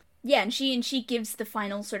aftermath. Yeah, and she gives the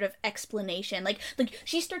final sort of explanation. Like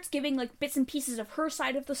she starts giving, like, bits and pieces of her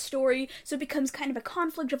side of the story, so it becomes kind of a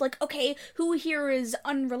conflict of, like, okay, who here is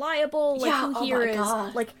unreliable? Like, yeah, who here is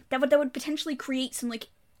God. like that would potentially create some, like,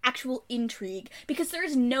 actual intrigue, because there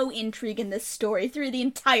is no intrigue in this story through the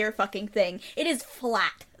entire fucking thing. It is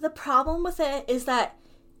flat. The problem with it is that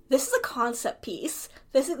this is a concept piece.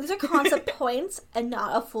 These are concept points and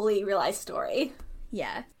not a fully realized story.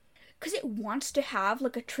 Yeah. Because it wants to have,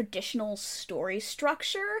 like, a traditional story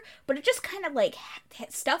structure, but it just kind of, like,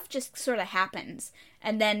 stuff just sort of happens,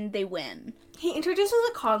 and then they win. He introduces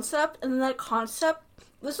a concept, and then that concept,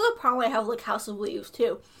 this is a problem I have with, like, House of Leaves,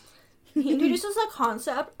 too. He introduces a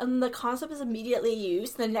concept, and the concept is immediately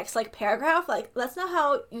used in the next, like, paragraph. Like, that's not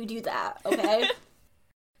how you do that, okay?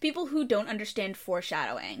 People who don't understand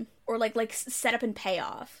foreshadowing, or, like setup and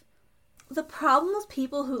payoff. The problem with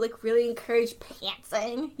people who, like, really encourage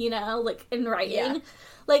pantsing, you know, like, in writing, yeah.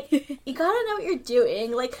 like, you gotta know what you're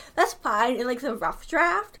doing. Like, that's fine in, like, the rough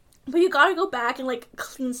draft, but you gotta go back and, like,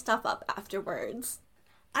 clean stuff up afterwards.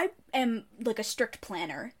 I am, like, a strict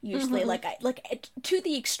planner, usually, to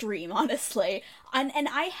the extreme, honestly. And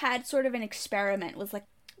I had sort of an experiment with,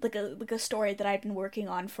 like a story that I'd been working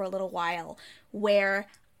on for a little while, where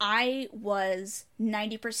I was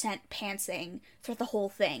 90% pantsing throughout the whole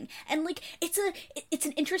thing. And, like, it's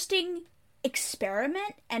an interesting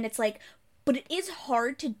experiment, and it's, like, but it is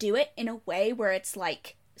hard to do it in a way where it's,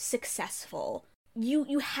 like, successful.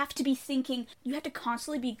 You have to be thinking, you have to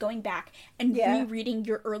constantly be going back and rereading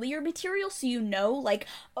your earlier material, so you know, like,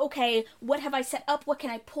 okay, what have I set up? What can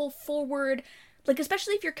I pull forward? Like,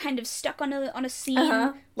 especially if you're kind of stuck on a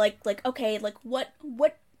scene, like, okay, like, what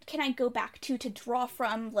can I go back to draw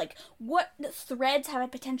from? Like, what threads have I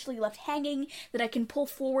potentially left hanging that I can pull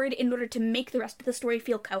forward in order to make the rest of the story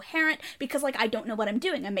feel coherent? Because, like, I don't know what I'm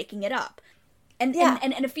doing. I'm making it up. And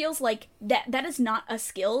it feels like that is not a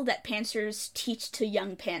skill that pantsers teach to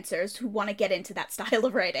young pantsers who want to get into that style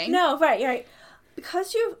of writing. No, right.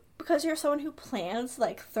 Because you're someone who plans,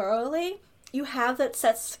 like, thoroughly, you have that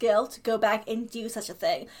set skill to go back and do such a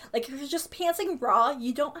thing. Like, if you're just pantsing raw,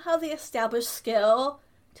 you don't have the established skill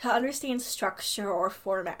to understand structure or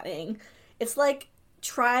formatting. It's like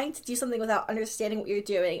trying to do something without understanding what you're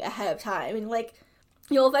doing ahead of time, and, like,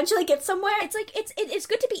 you'll eventually get somewhere. It's like it's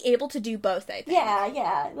good to be able to do both, I think.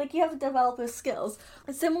 Yeah. Like, you have to develop those skills.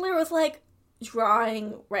 And similar with, like,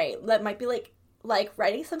 drawing, right? That might be like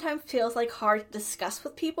writing sometimes feels, like, hard to discuss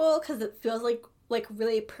with people because it feels like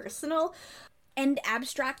really personal. And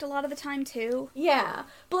abstract a lot of the time, too. Yeah.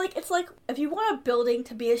 But, like, it's like, if you want a building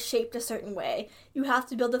to be shaped a certain way, you have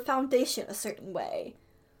to build the foundation a certain way.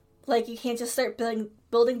 Like, you can't just start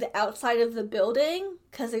building the outside of the building,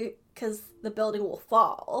 because the building will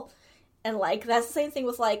fall. And, like, that's the same thing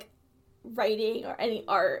with, like, writing or any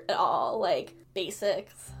art at all. Like,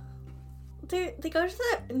 basics. They go to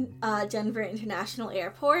the Denver International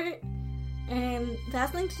Airport, and that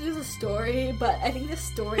has nothing to do with the story, but I think the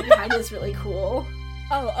story behind it is really cool.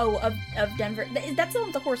 Of Denver. That's the one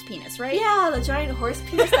with the horse penis, right? Yeah, the giant horse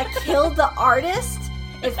penis that killed the artist.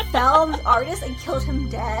 It fell on the artist and killed him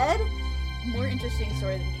dead. More interesting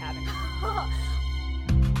story than Cabin.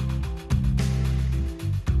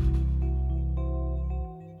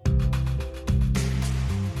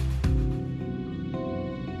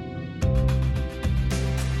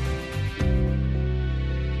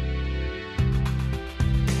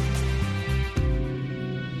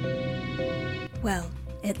 Well,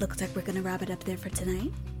 it looks like we're gonna wrap it up there for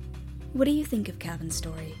tonight. What do you think of Calvin's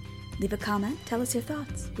story? Leave a comment, tell us your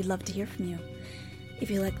thoughts. We'd love to hear from you. If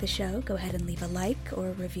you like the show, go ahead and leave a like or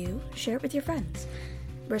a review. Share it with your friends.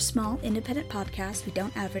 We're a small, independent podcast. We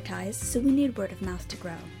don't advertise, so we need word of mouth to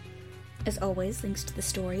grow. As always, links to the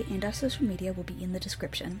story and our social media will be in the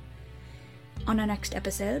description. On our next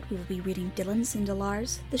episode, we will be reading Dylan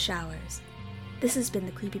Sindelar's The Showers. This has been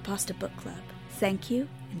the Creepypasta Book Club. Thank you,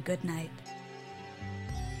 and good night.